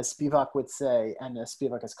Spivak would say, and as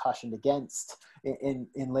Spivak has cautioned against in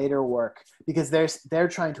later work, because they're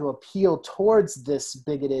trying to appeal towards this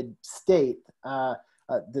bigoted state,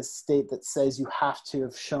 this state that says you have to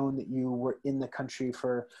have shown that you were in the country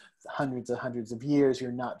for hundreds of years,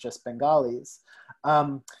 you're not just Bengalis.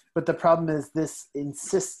 But the problem is this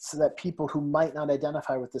insists that people who might not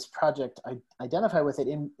identify with this project identify with it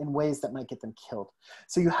in ways that might get them killed.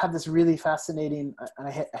 So you have this really fascinating, and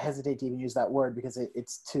I hesitate to even use that word because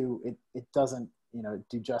it doesn't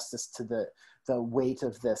do justice to the weight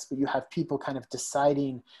of this, but you have people kind of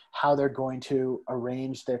deciding how they're going to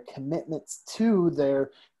arrange their commitments to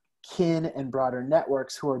their kin and broader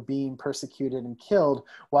networks who are being persecuted and killed,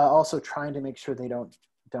 while also trying to make sure they don't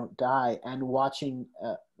die, and watching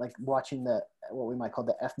the what we might call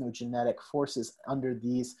the ethnogenetic forces under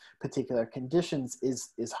these particular conditions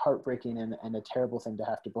is heartbreaking and a terrible thing to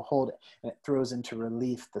have to behold, and it throws into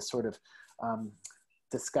relief the sort of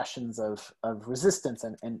discussions of resistance,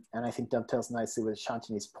 and I think dovetails nicely with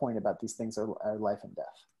Syantani's point about these things are life and death.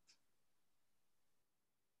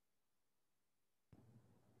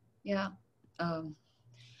 Yeah.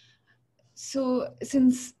 So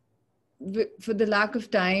since for the lack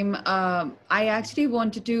of time, I actually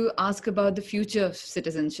wanted to ask about the future of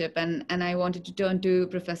citizenship, and I wanted to turn to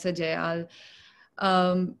Professor Jayal,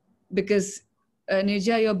 because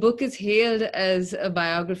NIRAJA, your book is hailed as a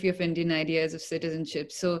biography of Indian ideas of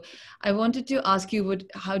citizenship. So I wanted to ask you,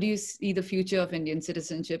 how do you see the future of Indian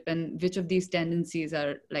citizenship, and which of these tendencies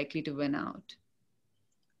are likely to win out?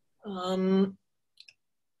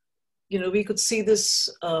 We could see this,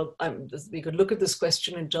 we could look at this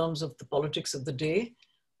question in terms of the politics of the day,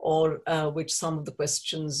 or which some of the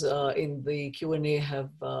questions in the Q&A have,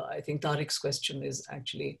 I think Tariq's question is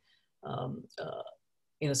actually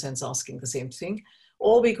in a sense, asking the same thing.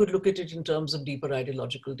 Or we could look at it in terms of deeper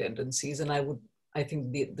ideological tendencies. And I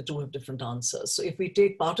think the two have different answers. So if we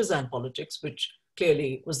take partisan politics, which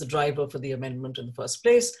clearly was the driver for the amendment in the first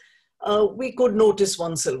place, we could notice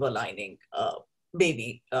one silver lining.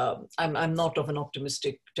 Maybe I'm not of an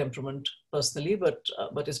optimistic temperament personally, but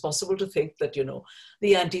it's possible to think that, you know,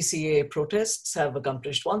 the anti-CAA protests have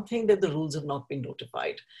accomplished one thing, that the rules have not been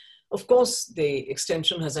notified. Of course, the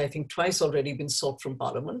extension has, I think, twice already been sought from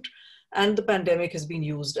Parliament, and the pandemic has been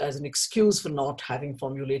used as an excuse for not having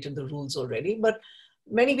formulated the rules already. But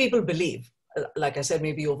many people believe, like I said,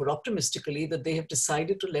 maybe over-optimistically, that they have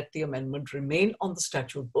decided to let the amendment remain on the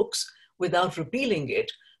statute books without repealing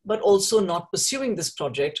it, but also not pursuing this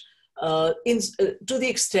project to the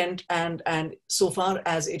extent and so far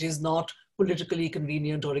as it is not politically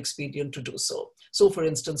convenient or expedient to do so. So, for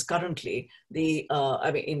instance, currently,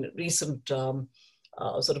 in recent sort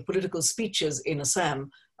of political speeches in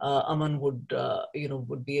Assam, Aman would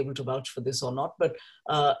be able to vouch for this or not, but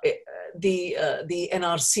the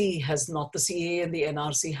NRC has not, the CAA and the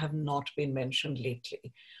NRC have not been mentioned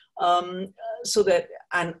lately. So that,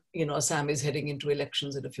 and you know, Assam is heading into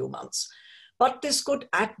elections in a few months. But this could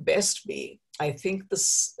at best be, I think,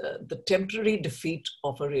 the temporary defeat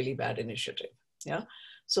of a really bad initiative. Yeah.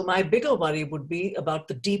 So my bigger worry would be about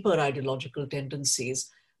the deeper ideological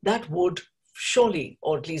tendencies that would surely,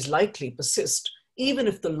 or at least likely, persist, even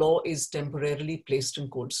if the law is temporarily placed in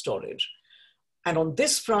cold storage. And on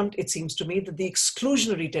this front, it seems to me that the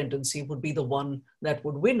exclusionary tendency would be the one that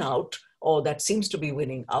would win out, or that seems to be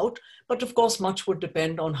winning out. But of course, much would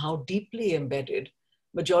depend on how deeply embedded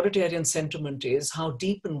majoritarian sentiment is, how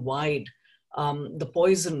deep and wide the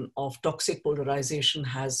poison of toxic polarization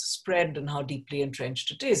has spread, and how deeply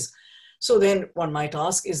entrenched it is. So then one might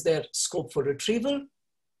ask, is there scope for retrieval?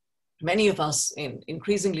 Many of us, in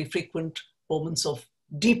increasingly frequent moments of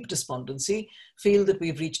deep despondency, feel that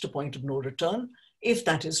we've reached a point of no return. If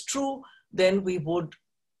that is true, then we would,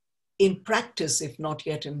 in practice, if not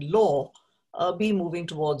yet in law, be moving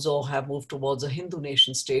towards, or have moved towards, a Hindu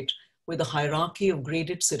nation state with a hierarchy of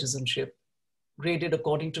graded citizenship, graded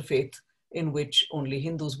according to faith, in which only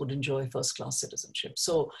Hindus would enjoy first-class citizenship.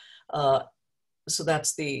 So, so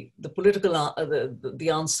that's the political, the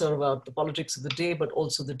answer about the politics of the day, but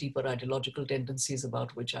also the deeper ideological tendencies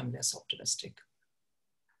about which I'm less optimistic.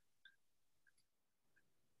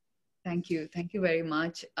 Thank you very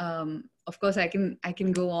much. Of course, I can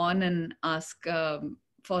go on and ask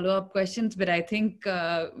follow-up questions, but I think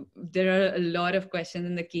there are a lot of questions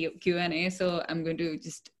in the Q&A, so I'm going to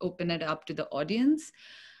just open it up to the audience.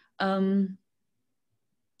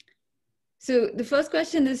 So the first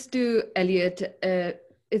question is to Elliott.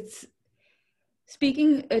 It's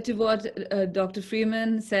speaking to what Dr.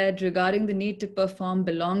 Freeman said regarding the need to perform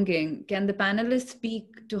belonging. Can the panelists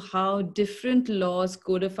speak to how different laws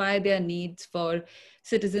codify their needs for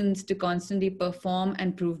citizens to constantly perform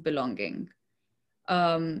and prove belonging?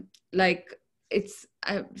 Like it's,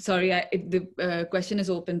 the question is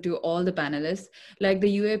open to all the panelists. Like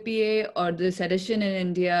the UAPA or the sedition in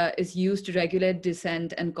India is used to regulate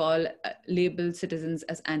dissent and call labeled citizens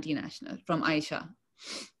as anti-national, from Aisha.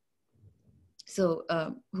 So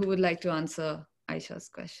who would like to answer Aisha's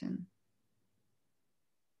question?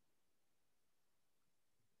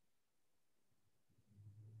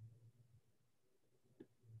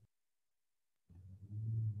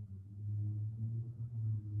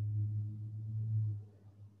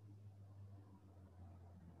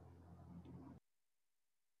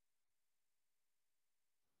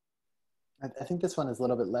 I think this one is a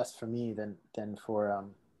little bit less for me than for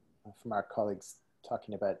from our colleagues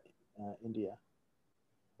talking about India.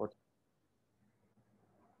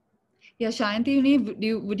 Yeah,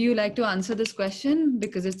 Syantani, would you like to answer this question?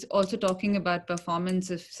 Because it's also talking about performance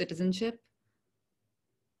of citizenship.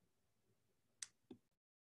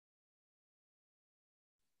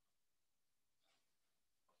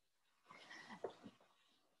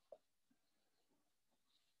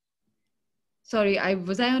 Sorry,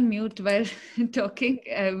 was I on mute while talking?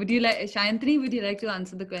 Would you like, Syantani, would you like to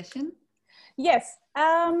answer the question? Yes.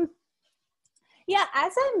 Yeah,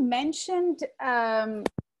 as I mentioned,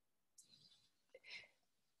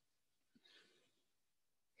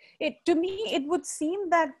 to me, it would seem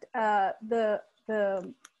that the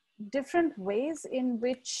different ways in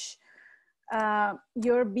which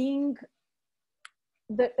you're being,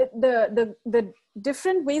 the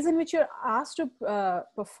different ways in which you're asked to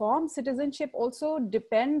perform citizenship also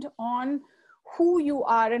depend on who you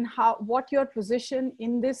are and what your position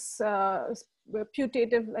in this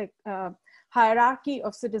putative hierarchy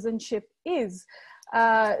of citizenship is.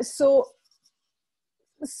 So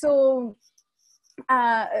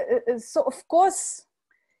so of course,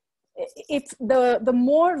 it's the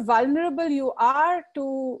more vulnerable you are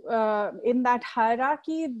to in that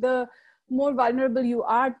hierarchy, the more vulnerable you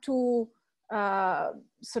are to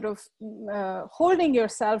sort of holding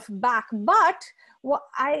yourself back. But what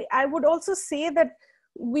I would also say that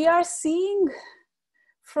we are seeing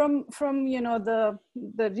from the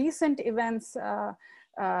recent events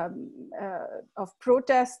of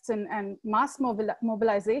protests and mass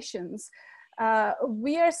mobilizations,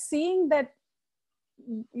 we are seeing that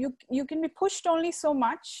you can be pushed only so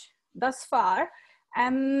much thus far,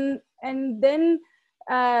 and then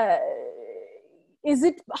is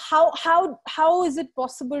it how is it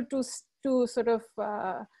possible to sort of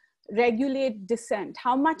regulate dissent?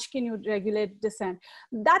 How much can you regulate dissent?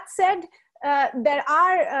 That said, there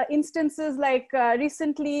are instances like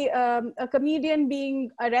recently a comedian being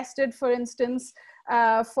arrested, for instance,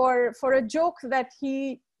 for a joke that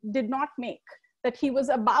he did not make, that he was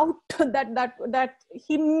about to, that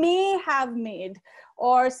he may have made,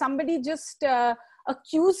 or somebody just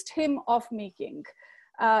accused him of making.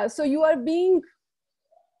 So you're being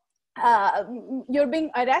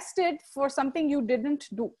arrested for something you didn't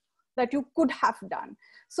do, that you could have done.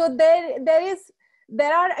 So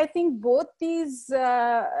there are, I think, both these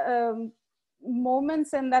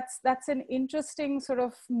moments, and that's an interesting sort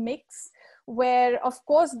of mix, where of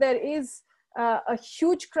course there is a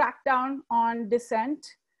huge crackdown on dissent,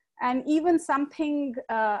 and even something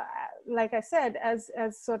like I said, as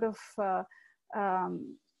sort of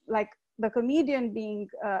like the comedian being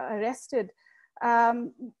arrested,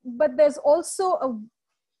 but there's also a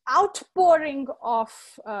outpouring of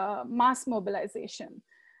mass mobilization.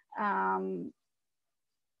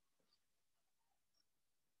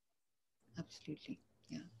 Absolutely,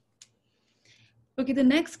 yeah. Okay, the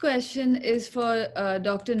next question is for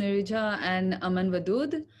Dr. NIRAJA and AMAN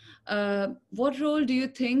WADUD. What role do you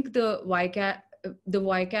think the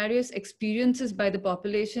vicarious experiences by the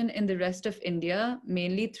population in the rest of India,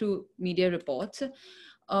 mainly through media reports,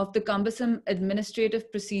 of the cumbersome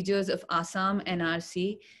administrative procedures of Assam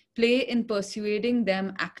NRC play in persuading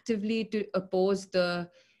them actively to oppose the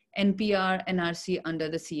NPR NRC under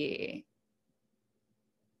the CAA?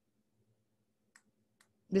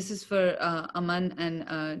 This is for Aman and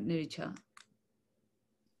NIRAJA.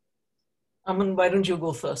 Aman, why don't you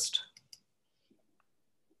go first?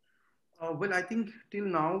 Well, I think till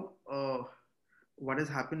now, what has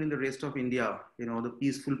happened in the rest of India, the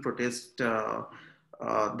peaceful protest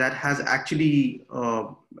that has actually,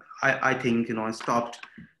 I think, stopped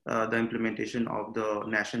the implementation of the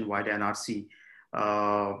nationwide NRC.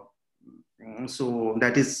 So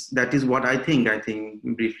that is what I think. I think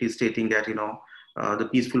briefly stating that, the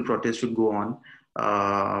peaceful protest should go on,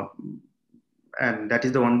 and that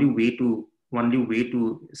is the only way to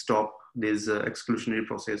stop this exclusionary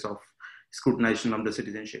process of scrutinization of the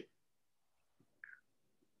citizenship.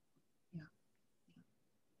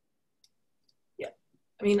 Yeah,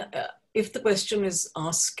 I mean, if the question is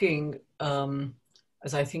asking,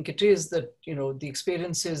 as I think it is, that the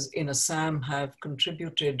experiences in Assam have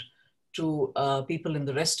contributed to people in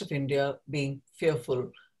the rest of India being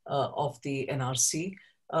fearful of the NRC,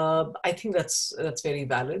 I think that's very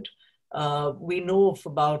valid. We know of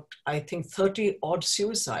about, I think, 30 odd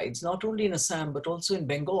suicides, not only in Assam, but also in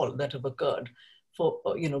Bengal, that have occurred for,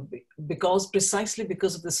 precisely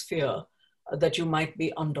because of this fear that you might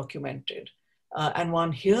be undocumented. And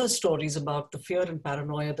one hears stories about the fear and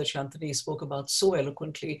paranoia that SYANTANI spoke about so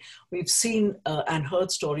eloquently. We've seen and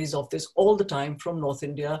heard stories of this all the time from North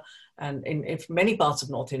India and in many parts of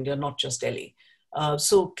North India, not just Delhi.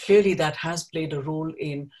 So clearly that has played a role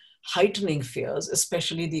in heightening fears,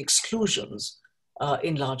 especially the exclusions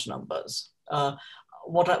in large numbers.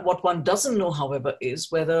 What one doesn't know, however,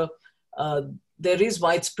 is whether there is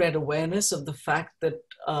widespread awareness of the fact that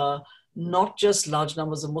not just large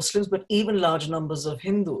numbers of Muslims, but even large numbers of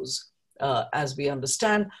Hindus, as we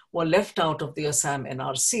understand, were left out of the Assam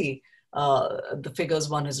NRC. The figures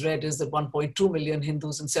one has read is that 1.2 million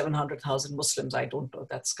Hindus and 700,000 Muslims. I don't know if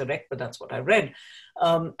that's correct, but that's what I read.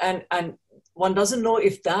 And one doesn't know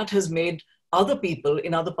if that has made other people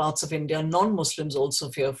in other parts of India, non-Muslims, also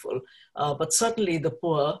fearful. But certainly the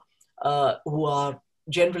poor, who are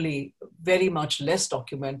generally very much less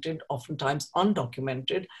documented, oftentimes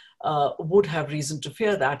undocumented, would have reason to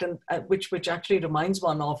fear that, and which actually reminds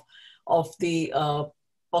one of the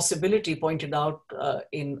possibility pointed out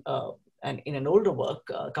in an older work,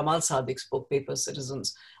 Kamal Sadiq's book, Papers,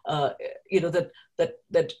 Citizens, that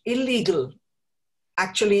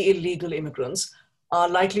actually illegal immigrants are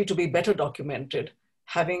likely to be better documented,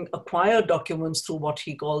 having acquired documents through what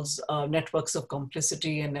he calls networks of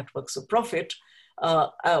complicity and networks of profit,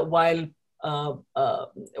 while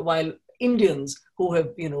Indians who have,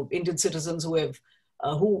 Indian citizens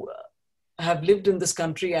who have lived in this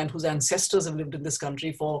country and whose ancestors have lived in this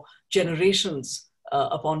country for generations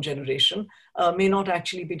upon generation may not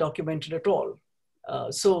actually be documented at all.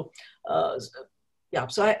 So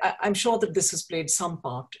I'm sure that this has played some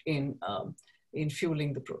part in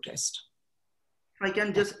fueling the protest. If I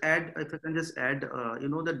can just add,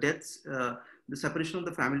 the deaths, the separation of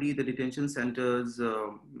the family, the detention centers,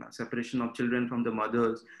 separation of children from the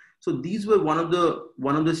mothers. So these were one of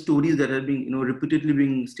the stories that have been, repeatedly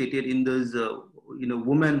being stated in those,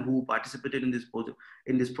 women who participated in this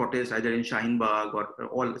protest, either in Shaheen Bagh or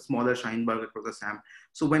all smaller Shaheen Bagh across Assam.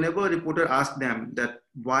 So whenever a reporter asked them that,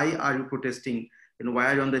 why are you protesting?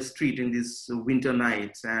 Why are you on the street in these winter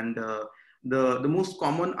nights? And the most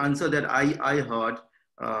common answer that I heard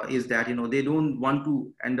is that, they don't want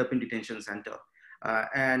to end up in detention center.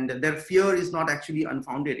 And their fear is not actually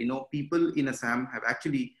unfounded. People in Assam have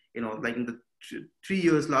actually, like in the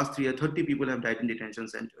last 3 years, 30 people have died in detention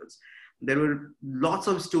centers. There were lots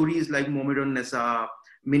of stories like Mohammedan Nessa,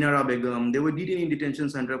 Minara Begum. They were detained in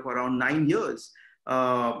detention center for around 9 years,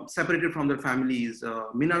 separated from their families.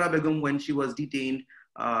 Minara Begum, when she was detained,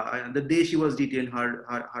 the day she was detained, her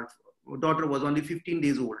daughter was only 15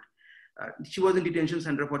 days old. She was in detention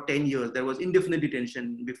center for 10 years. There was indefinite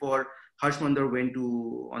detention before Harsh Mandar went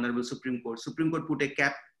to Honorable Supreme Court. Supreme Court put a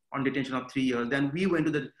cap on detention of 3 years. Then we went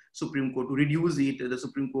to the Supreme Court to reduce it. The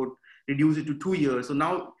Supreme Court reduced it to 2 years. So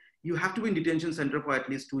now you have to be in detention center for at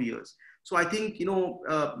least 2 years. So I think,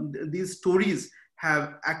 these stories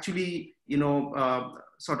have actually,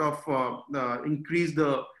 sort of increased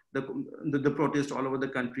the protest all over the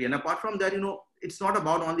country. And apart from that, it's not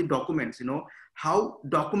about only documents, how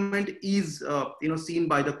document is, seen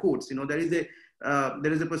by the courts. There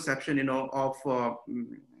is a perception, of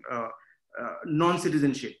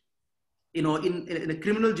non-citizenship. In a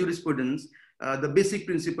criminal jurisprudence, the basic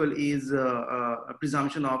principle is a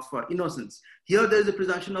presumption of innocence. Here, there is a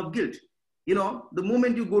presumption of guilt. The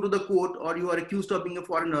moment you go to the court or you are accused of being a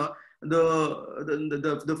foreigner,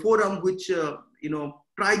 the forum which,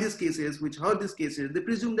 try these cases, which heard these cases, they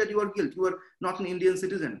presume that you are guilty. You are not an Indian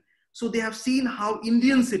citizen. So they have seen how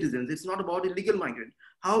Indian citizens, it's not about illegal migrant,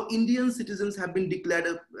 how Indian citizens have been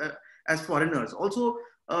declared as foreigners. Also,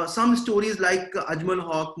 some stories like Ajmal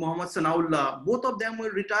Haq, Muhammad Sanaullah, both of them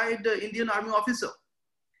were retired Indian Army officer.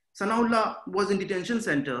 Sanaullah was in detention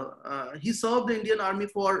center. He served the Indian Army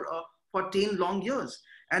for 10 long years.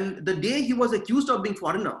 And the day he was accused of being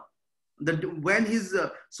foreigner, when his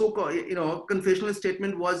so-called confessional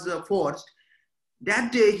statement was forged,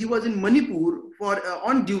 that day he was in Manipur for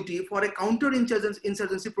on duty for a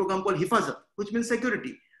counter-insurgency program called Hifazat, which means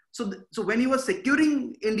security. So when he was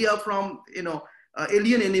securing India from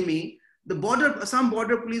alien enemy, the Assam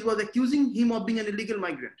border police was accusing him of being an illegal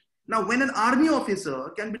migrant. Now, when an army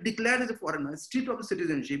officer can be declared as a foreigner, stripped of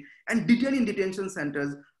citizenship, and detained in detention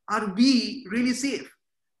centers, are we really safe?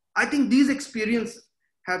 I think these experiences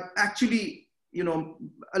have actually,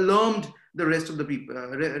 alarmed the rest of the people,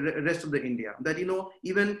 rest of the India. That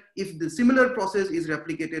even if the similar process is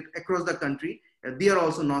replicated across the country, they are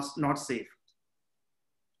also not safe.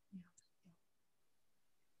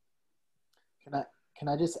 Can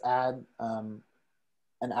I just add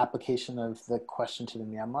an application of the question to the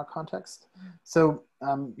Myanmar context? So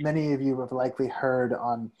many of you have likely heard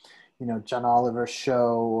on, John Oliver's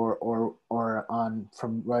show or on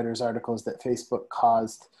from Reuters articles that Facebook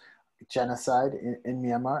caused genocide in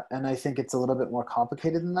Myanmar, and I think it's a little bit more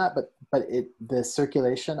complicated than that. But the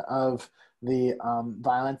circulation of the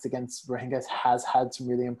violence against Rohingyas has had some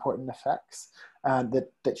really important effects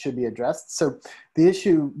that should be addressed. So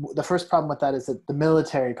the first problem with that is that the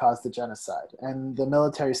military caused the genocide, and the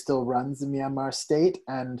military still runs the Myanmar state.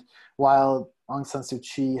 And while Aung San Suu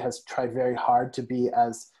Kyi has tried very hard to be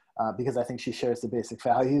as because I think she shares the basic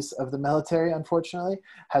values of the military, unfortunately,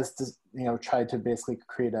 has to, tried to basically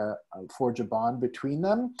create forge a bond between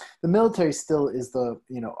them. The military still is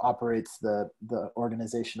operates the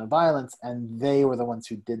organization of violence, and they were the ones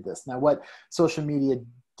who did this. Now, what social media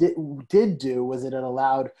did do was it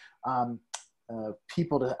allowed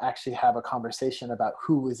people to actually have a conversation about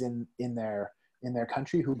who was in their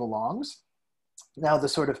country, who belongs. Now, the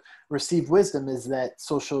sort of received wisdom is that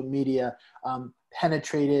social media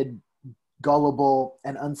penetrated gullible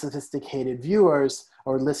and unsophisticated viewers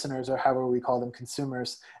or listeners, or however we call them,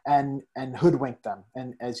 consumers, and hoodwinked them.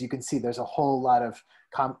 And as you can see, there's a whole lot of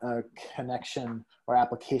connection or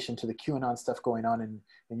application to the QAnon stuff going on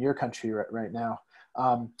in your country right now.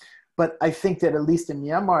 But I think that at least in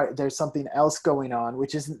Myanmar, there's something else going on,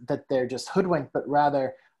 which isn't that they're just hoodwinked, but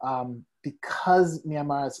rather because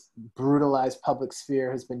Myanmar's brutalized public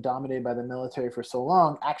sphere has been dominated by the military for so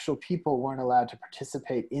long, actual people weren't allowed to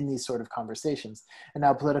participate in these sort of conversations. And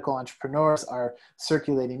now political entrepreneurs are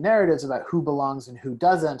circulating narratives about who belongs and who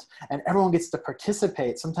doesn't, and everyone gets to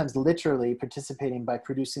participate, sometimes literally participating by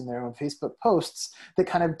producing their own Facebook posts that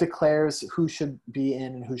kind of declares who should be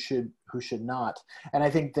in and who should not. And I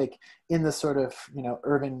think that in the sort of,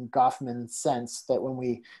 Irving Goffman sense that when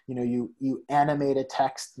we, you animate a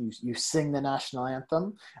text, you sing the national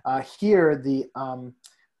anthem, here the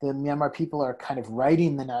Myanmar people are kind of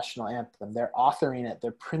writing the national anthem. They're authoring it,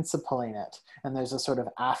 they're principling it. And there's a sort of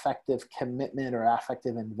affective commitment or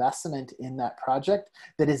affective investment in that project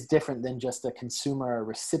that is different than just a consumer or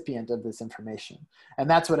recipient of this information. And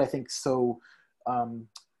that's what I think so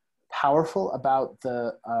powerful about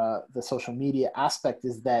the social media aspect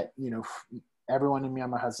is that, everyone in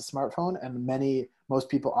Myanmar has a smartphone and most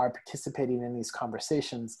people are participating in these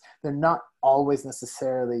conversations. They're not always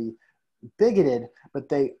necessarily bigoted, but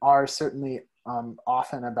they are certainly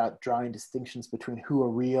often about drawing distinctions between who a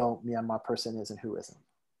real Myanmar person is and who isn't.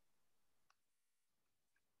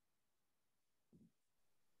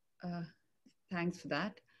 Thanks for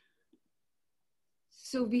that.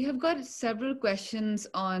 So we have got several questions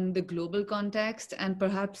on the global context, and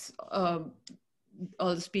perhaps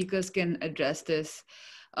all the speakers can address this.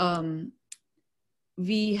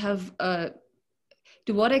 We have, to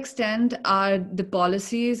what extent are the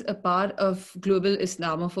policies a part of global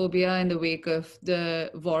Islamophobia in the wake of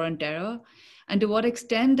the war on terror? And to what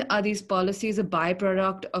extent are these policies a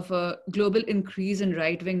byproduct of a global increase in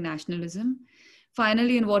right-wing nationalism?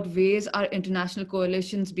 Finally, in what ways are international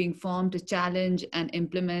coalitions being formed to challenge and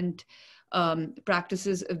implement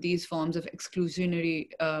practices of these forms of exclusionary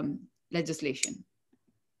legislation?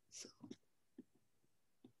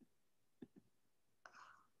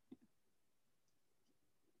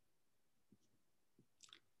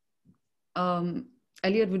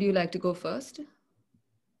 Elliot, would you like to go first?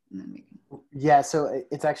 Yeah, so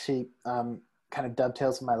it's actually kind of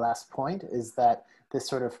dovetails with my last point, is that this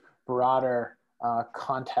sort of broader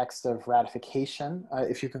context of ratification,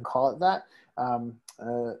 if you can call it that,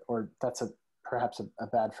 or that's perhaps a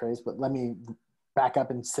bad phrase, but let me back up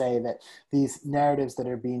and say that these narratives that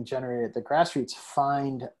are being generated at the grassroots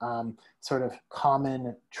find sort of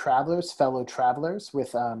common travelers, fellow travelers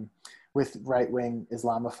with right-wing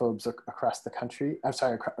Islamophobes across the country, I'm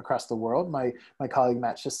sorry, across the world. My colleague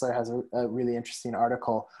Matt Schisler has a really interesting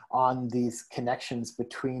article on these connections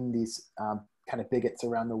between these kind of bigots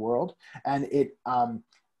around the world. And it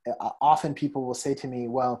often people will say to me,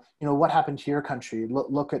 well, what happened to your country?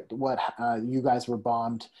 Look at what you guys were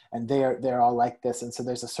bombed, and they're all like this. And so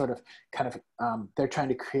there's a sort of kind of, they're trying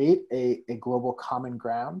to create a global common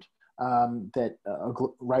ground, that a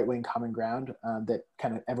right-wing common ground that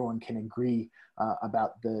kind of everyone can agree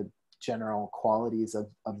about the general qualities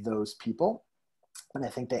of those people. And I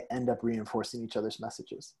think they end up reinforcing each other's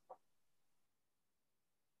messages.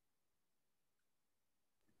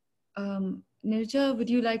 NIRAJA, would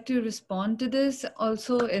you like to respond to this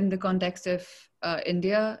also in the context of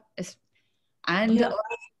India? And yeah,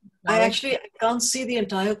 I can't see the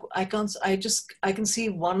entire, I can see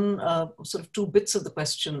one sort of two bits of the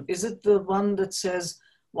question. Is it the one that says,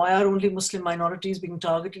 why are only Muslim minorities being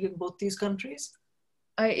targeted in both these countries?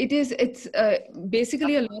 It's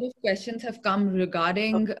basically a lot of questions have come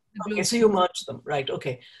regarding. Okay, so you merged them, right?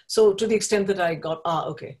 Okay. So to the extent that I got,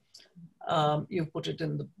 okay. You put it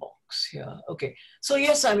in the box here. Okay. So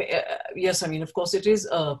yes, I mean, of course, it is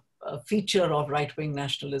a feature of right-wing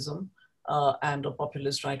nationalism and of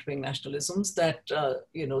populist right-wing nationalisms that,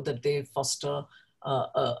 that they foster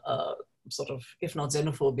sort of, if not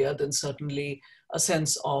xenophobia, then certainly a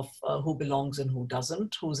sense of who belongs and who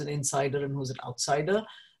doesn't, who's an insider and who's an outsider,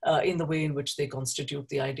 in the way in which they constitute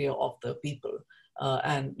the idea of the people.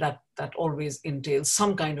 And that always entails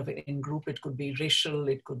some kind of an in-group. It could be racial,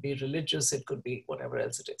 it could be religious, it could be whatever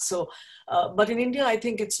else it is. So, but in India, I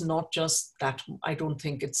think it's not just that. I don't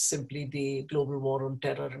think it's simply the global war on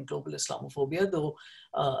terror and global Islamophobia, though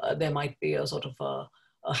there might be a sort of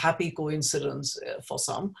a happy coincidence for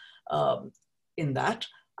some in that.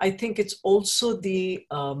 I think it's also the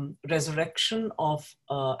resurrection of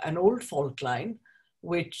an old fault line,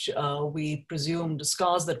 which we presumed,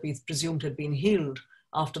 scars that we presumed had been healed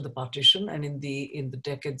after the partition and in the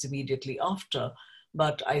decades immediately after.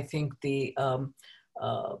 But I think the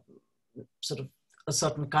sort of a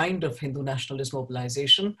certain kind of Hindu nationalist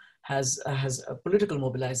mobilization has a political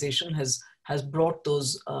mobilization has brought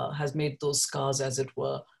those, has made those scars, as it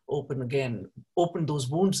were, open those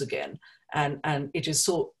wounds again. And it is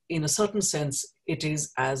so, in a certain sense, it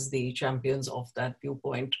is, as the champions of that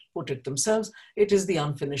viewpoint put it themselves, it is the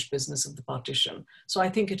unfinished business of the partition. So I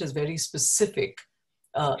think it is very specific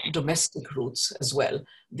domestic roots as well.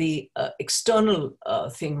 The external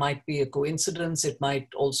thing might be a coincidence. It might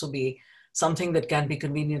also be something that can be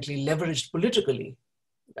conveniently leveraged politically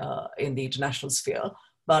in the international sphere.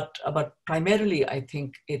 But primarily, I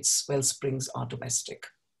think its well springs are domestic.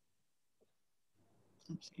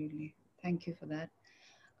 Absolutely. Thank you for that.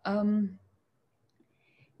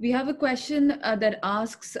 We have a question that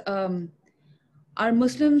asks, are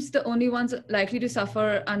Muslims the only ones likely to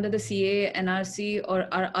suffer under the CAA, NRC, or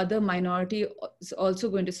are other minorities also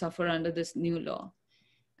going to suffer under this new law?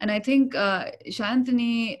 And I think,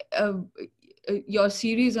 SYANTANI, your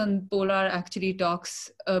series on Polar actually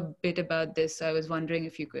talks a bit about this. So I was wondering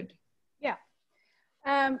if you could. Yeah.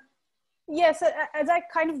 Yes, as I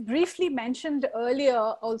kind of briefly mentioned earlier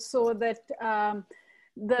also, that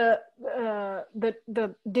the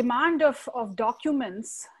demand of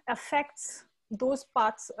documents affects those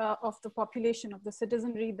parts of the population, of the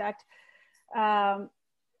citizenry, that are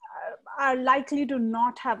likely to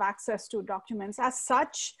not have access to documents. As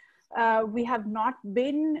such, we have not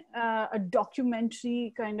been a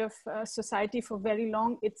documentary kind of society for very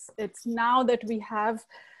long. It's now that we have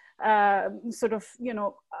sort of, you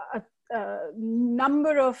know, a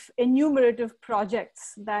number of enumerative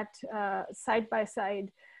projects that side by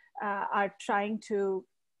side are trying to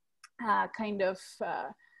kind of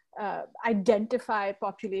identify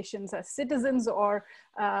populations as citizens, or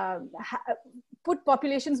put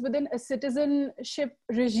populations within a citizenship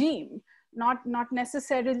regime, not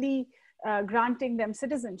necessarily granting them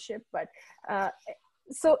citizenship. But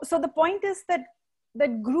so the point is that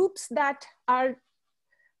groups that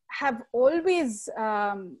have always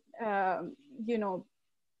you know,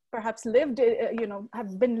 perhaps lived, you know,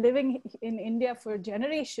 have been living in India for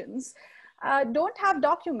generations, don't have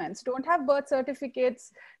documents, don't have birth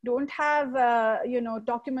certificates, don't have, you know,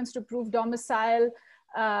 documents to prove domicile.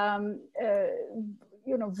 You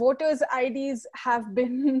know, voters' IDs have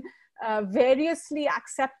been variously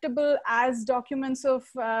acceptable as documents of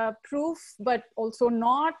proof, but also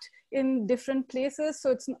not in different places.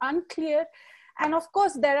 So it's unclear. And of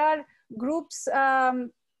course, there are groups, you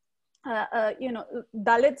know,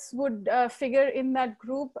 Dalits would figure in that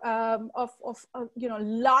group of you know,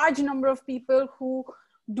 large number of people who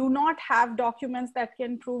do not have documents that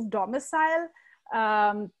can prove domicile.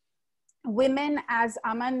 Women, as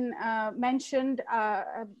Aman mentioned,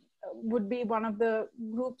 would be one of the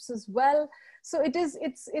groups as well. So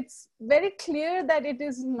it's very clear that it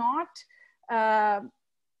is not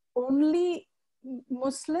only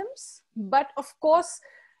Muslims, but of course,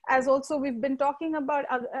 as also we've been talking about,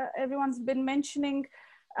 everyone's been mentioning,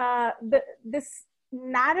 this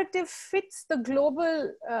narrative fits the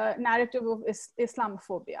global narrative of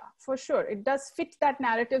Islamophobia, for sure. It does fit that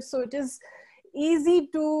narrative, so it is easy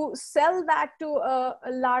to sell that to a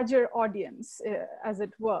larger audience, as it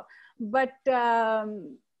were. But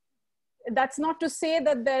that's not to say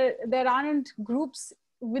that there aren't groups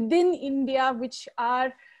within India which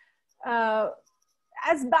are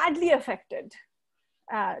as badly affected,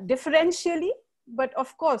 differentially, but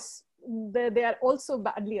of course, they are also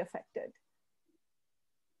badly affected.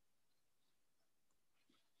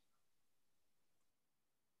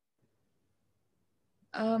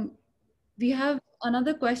 We have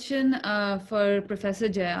another question for Professor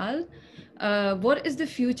Jayal. What is the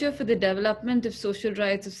future for the development of social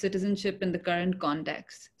rights of citizenship in the current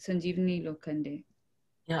context? Sanjeevani Lokhande.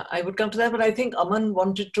 Yeah, I would come to that, but I think Aman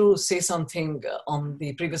wanted to say something on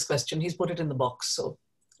the previous question. He's put it in the box, so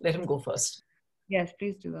let him go first. Yes,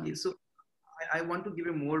 please do that. So I want to give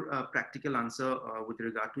a more practical answer with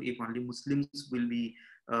regard to if only Muslims will be,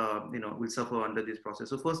 you know, will suffer under this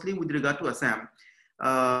process. So firstly, with regard to Assam,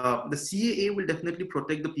 the CAA will definitely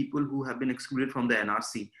protect the people who have been excluded from the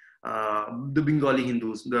NRC. The Bengali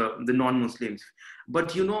Hindus, the non-Muslims.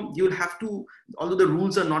 But you know, you'll have to, although the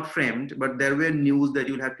rules are not framed, but there were news that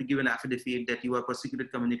you'll have to give an affidavit that you are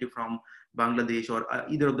persecuted community from Bangladesh or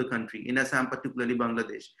either of the country, in Assam, particularly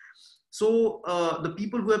Bangladesh. So the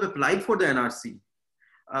people who have applied for the NRC,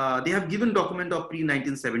 they have given document of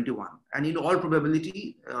pre-1971. And in all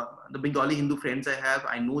probability, the Bengali Hindu friends I have,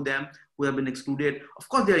 I know them who have been excluded. Of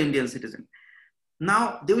course, they are Indian citizens.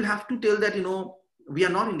 Now, they will have to tell that, you know, we are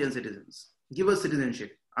not Indian citizens. Give us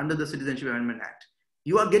citizenship under the Citizenship Amendment Act.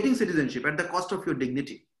 You are getting citizenship at the cost of your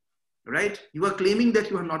dignity, right? You are claiming that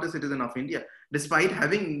you are not a citizen of India, despite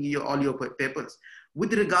having all your papers.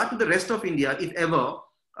 With regard to the rest of India, if ever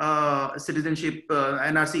citizenship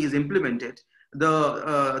NRC is implemented,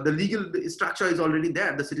 The legal structure is already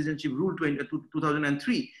there. The Citizenship Rule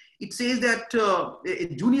 2003. It says that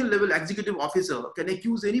a junior level executive officer can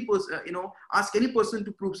accuse any person, ask any person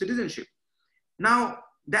to prove citizenship. Now,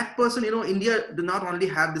 that person, India do not only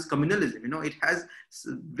have this communalism, it has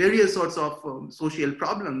various sorts of social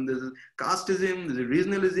problems. There's casteism, there's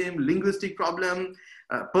regionalism, linguistic problem,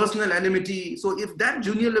 personal enmity. So if that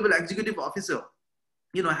junior level executive officer,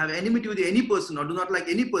 have enmity with any person or do not like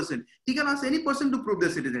any person, he can ask any person to prove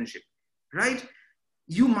their citizenship, right?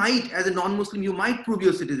 You might, as a non-Muslim, you might prove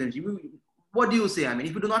your citizenship. What do you say? I mean,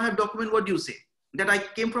 if you do not have document, what do you say? That I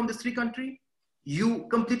came from this free country? You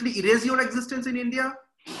completely erase your existence in India?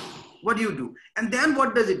 What do you do? And then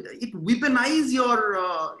what does it? It weaponize your,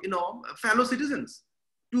 fellow citizens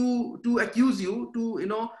to accuse you,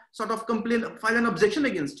 to, sort of complain, file an objection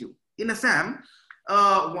against you. In Assam,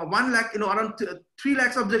 1 lakh, around 3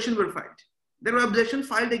 lakhs objections were filed. There were objections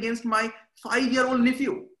filed against my 5-year-old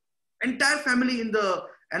nephew, entire family in the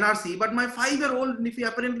NRC, but my 5-year-old nephew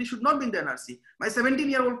apparently should not be in the NRC. My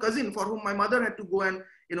 17-year-old cousin, for whom my mother had to go and,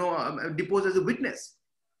 depose as a witness.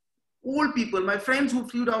 Old people, my friends who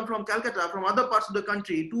flew down from Calcutta, from other parts of the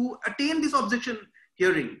country to attain this objection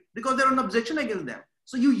hearing because there was an objection against them.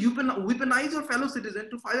 So you weaponize your fellow citizen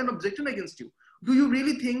to file an objection against you. Do you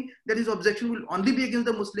really think that his objection will only be against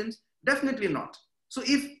the Muslims? Definitely not. So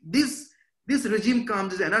if this regime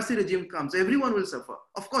comes, this NRC regime comes, everyone will suffer.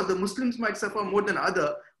 Of course, the Muslims might suffer more than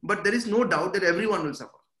other, but there is no doubt that everyone will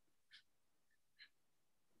suffer.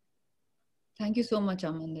 Thank you so much,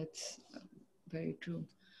 Aman. That's very true.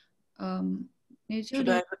 Should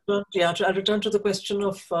I return? Yeah, I'll return to the question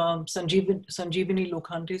of Sanjeevani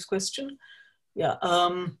Lokhante's question. Yeah.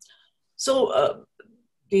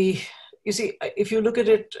 You see, if you look at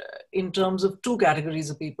it in terms of 2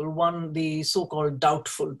 categories of people, one, the so-called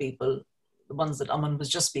doubtful people, the ones that Aman was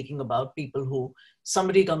just speaking about, people who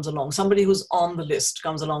somebody comes along, somebody who's on the list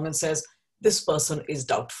comes along and says, this person is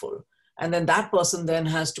doubtful. And then that person then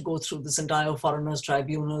has to go through this entire foreigners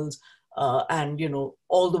tribunals and,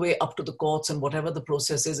 all the way up to the courts, and whatever the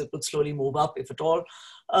process is, it would slowly move up, if at all.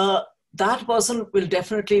 That person will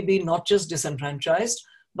definitely be not just disenfranchised,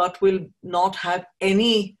 but will not have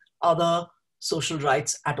any other social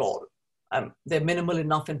rights at all. They're minimal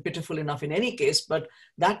enough and pitiful enough in any case, but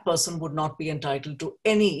that person would not be entitled to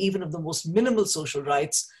any, even of the most minimal social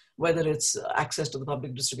rights, whether it's access to the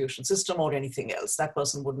public distribution system or anything else. That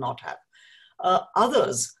person would not have.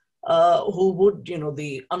 Others who would,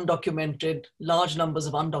 the undocumented, large numbers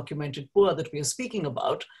of undocumented poor that we are speaking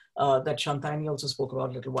about, that Syantani also spoke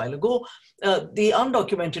about a little while ago, the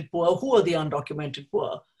undocumented poor, who are the undocumented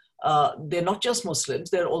poor? They're not just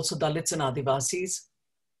Muslims, they're also Dalits and Adivasis,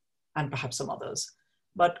 and perhaps some others.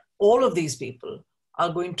 But all of these people are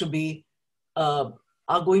going to be, are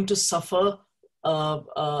going to suffer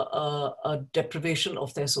a deprivation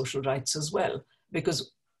of their social rights as well.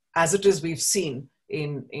 Because as it is, we've seen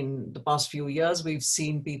in the past few years, we've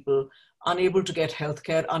seen people unable to get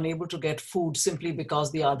healthcare, unable to get food simply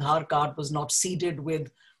because the Aadhaar card was not seeded with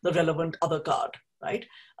the relevant other card, right?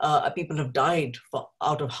 People have died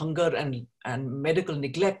out of hunger and medical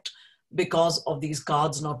neglect because of these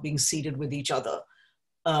cards not being seeded with each other.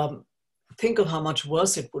 Think of how much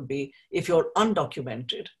worse it would be if you're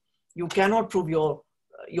undocumented. You cannot prove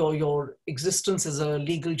your existence as a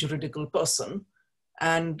legal juridical person,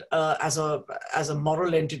 and as a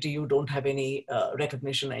moral entity, you don't have any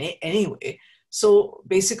recognition anyway. So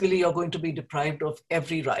basically, you're going to be deprived of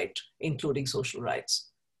every right, including social rights,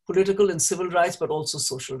 political and civil rights, but also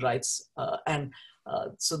social rights.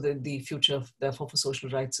 So the future, therefore, for social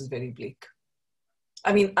rights is very bleak.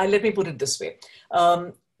 I mean, let me put it this way.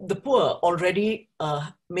 The poor already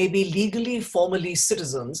may be legally, formally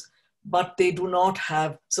citizens, but they do not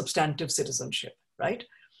have substantive citizenship, right?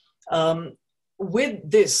 With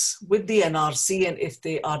the NRC, and if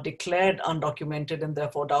they are declared undocumented and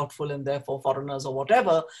therefore doubtful and therefore foreigners or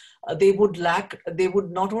whatever, they would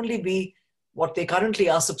not only be what they currently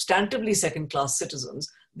are, substantively second-class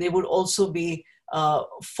citizens, they would also be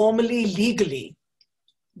formally, legally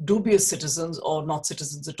dubious citizens or not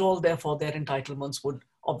citizens at all. Therefore, their entitlements would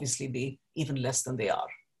obviously be even less than they are.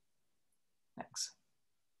 Thanks.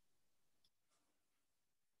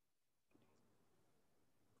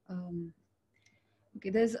 Okay,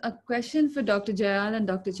 there's a question for Dr. Jayal and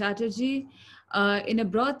Dr. Chatterjee. In a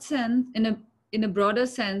broader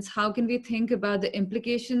sense, how can we think about the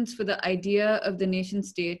implications for the idea of the nation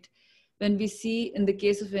state when we see, in the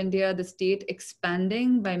case of India, the state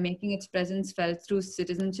expanding by making its presence felt through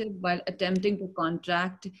citizenship while attempting to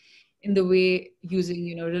contract in the way using,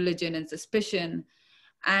 religion and suspicion?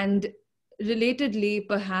 And relatedly,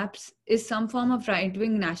 perhaps, is some form of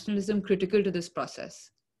right-wing nationalism critical to this process?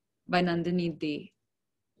 By Nandini De.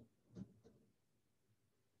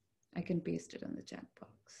 I can paste it on the chat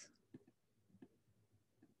box.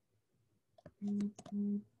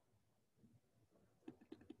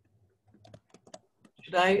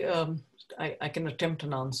 Should I can attempt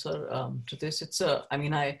an answer to this. It's a, I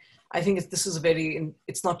mean, I think this is a very,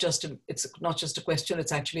 it's not just a question,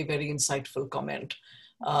 it's actually a very insightful comment.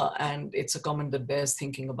 And it's a comment that bears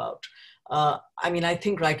thinking about. I mean, I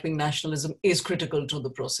think right-wing nationalism is critical to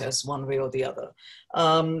the process one way or the other.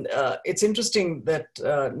 It's interesting that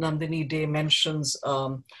Nandini De mentions,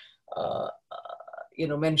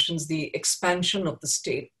 mentions the expansion of the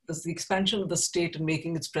state. There's the expansion of the state and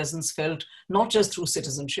making its presence felt, not just through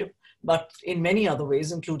citizenship, but in many other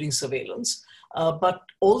ways, including surveillance. But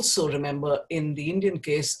also remember, in the Indian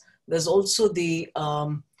case, there's also the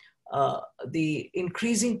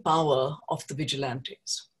increasing power of the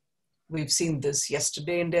vigilantes. We've seen this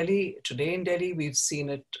yesterday in Delhi, today in Delhi, we've seen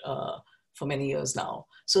it for many years now.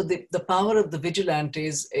 So the power of the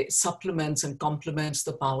vigilantes supplements and complements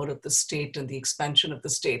the power of the state and the expansion of the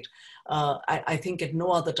state. I think at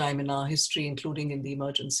no other time in our history, including in the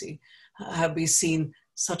emergency, have we seen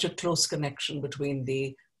such a close connection between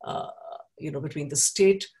the, between the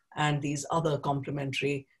state and these other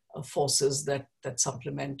complementary forces that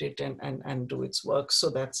supplement it and do its work. So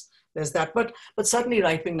there's that. But certainly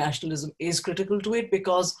right-wing nationalism is critical to it,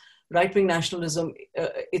 because right-wing nationalism,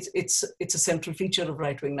 it's a central feature of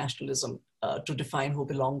right-wing nationalism to define who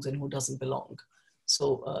belongs and who doesn't belong.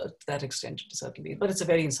 So to that extent, certainly. But it's a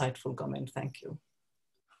very insightful comment. Thank you.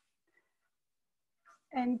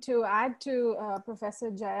 And to add to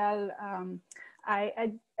Professor Jayal,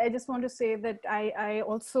 I just want to say that I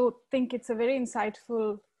also think it's a very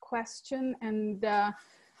insightful question, and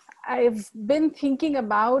I've been thinking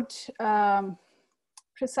about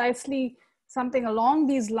precisely something along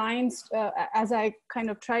these lines as I kind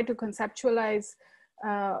of try to conceptualize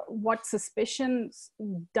what suspicion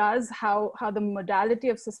does, how the modality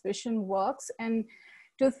of suspicion works, and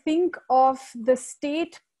to think of the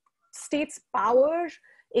state's power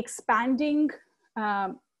expanding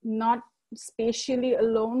not spatially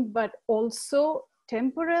alone, but also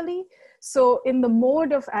temporally. So in the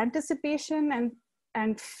mode of anticipation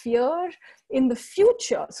and fear in the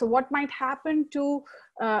future. So what might happen to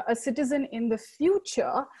a citizen in the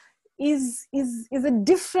future is a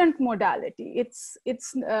different modality. It's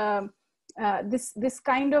this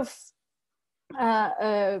kind of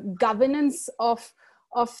governance of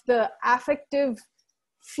the affective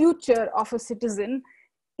future of a citizen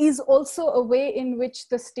is also a way in which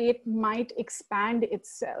the state might expand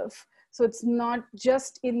itself. So it's not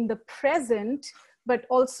just in the present, but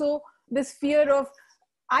also this fear of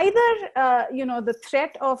either, the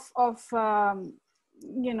threat of the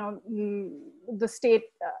state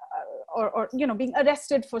or being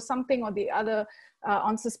arrested for something or the other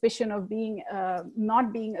on suspicion of being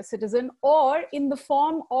not being a citizen, or in the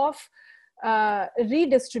form of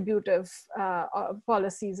redistributive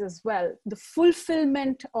policies as well. The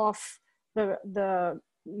fulfillment of the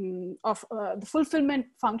fulfillment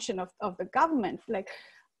function of the government, like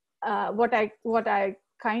what I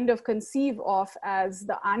kind of conceive of as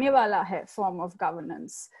the aane wala hai form of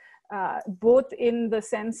governance, both in the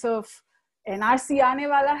sense of NRC aane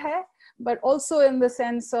wala hai, but also in the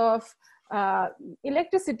sense of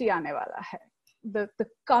electricity aane wala hai, the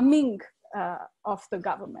coming of the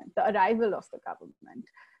government, the arrival of the government.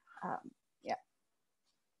 Yeah.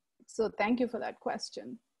 So thank you for that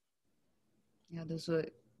question. Yeah, those were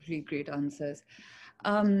really great answers.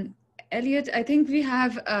 Elliott, I think we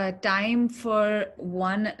have time for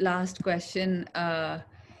one last question.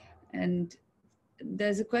 And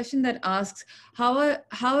there's a question that asks,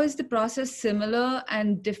 how is the process similar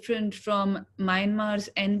and different from Myanmar's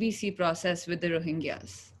NBC process with the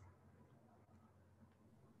Rohingyas?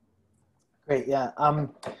 Great, yeah.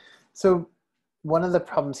 So one of the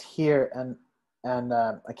problems here, and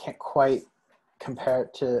I can't quite compare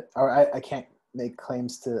it to, or I can't make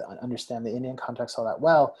claims to understand the Indian context all that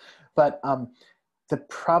well, but the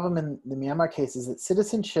problem in the Myanmar case is that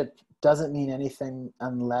citizenship doesn't mean anything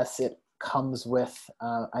unless it comes with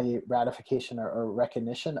a ratification or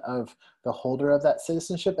recognition of the holder of that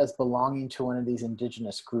citizenship as belonging to one of these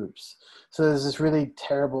indigenous groups. So there's this really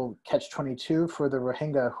terrible catch-22 for the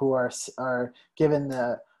Rohingya, who are given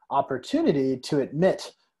the opportunity to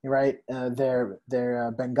admit, right, their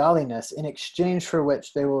Bengaliness, in exchange for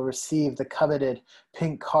which they will receive the coveted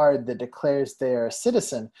pink card that declares they are a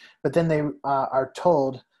citizen. But then they are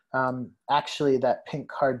told, actually, that pink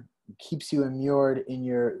card keeps you immured in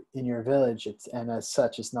your village. And as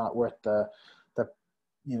such, it's not worth the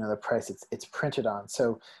price it's printed on.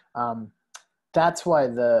 So that's why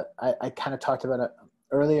I kind of talked about it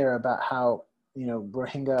earlier about how,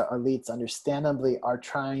 Rohingya elites understandably are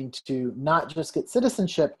trying to not just get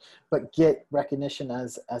citizenship, but get recognition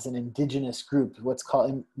as an indigenous group, what's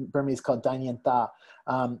called in Burmese called Danyenta.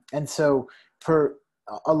 And so for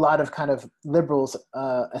a lot of kind of liberals,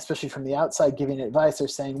 especially from the outside, giving advice are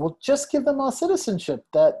saying, well, just give them all citizenship,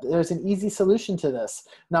 that there's an easy solution to this,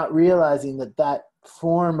 not realizing that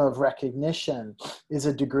form of recognition is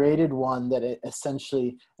a degraded one, that it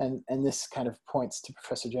essentially, and this kind of points to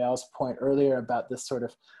Professor JAYAL's point earlier about this sort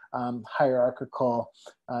of hierarchical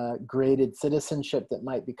graded citizenship that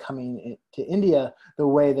might be coming to India, the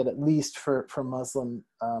way that at least for Muslim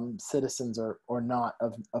citizens or not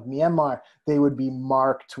of Myanmar, they would be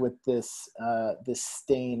marked with this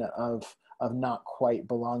stain of not quite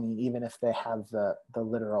belonging, even if they have the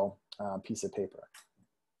literal piece of paper.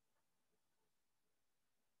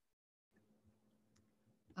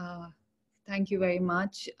 Thank you very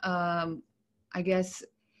much. I guess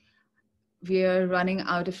we have run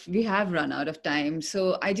out of time.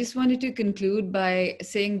 So I just wanted to conclude by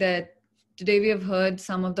saying that today we have heard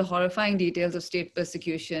some of the horrifying details of state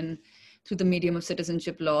persecution through the medium of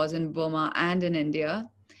citizenship laws in Burma and in India.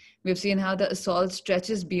 We've seen how the assault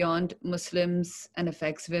stretches beyond Muslims and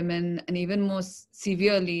affects women, and even more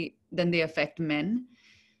severely than they affect men.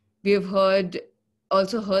 We have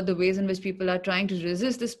also heard the ways in which people are trying to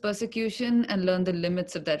resist this persecution and learn the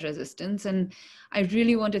limits of that resistance. And I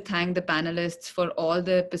really want to thank the panelists for all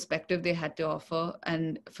the perspective they had to offer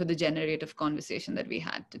and for the generative conversation that we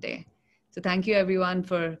had today. So thank you everyone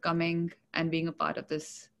for coming and being a part of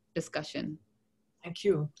this discussion. Thank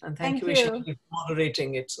you. And thank you, Ishani, for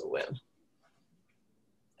moderating it so well.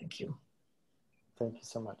 Thank you. Thank you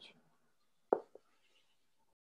so much.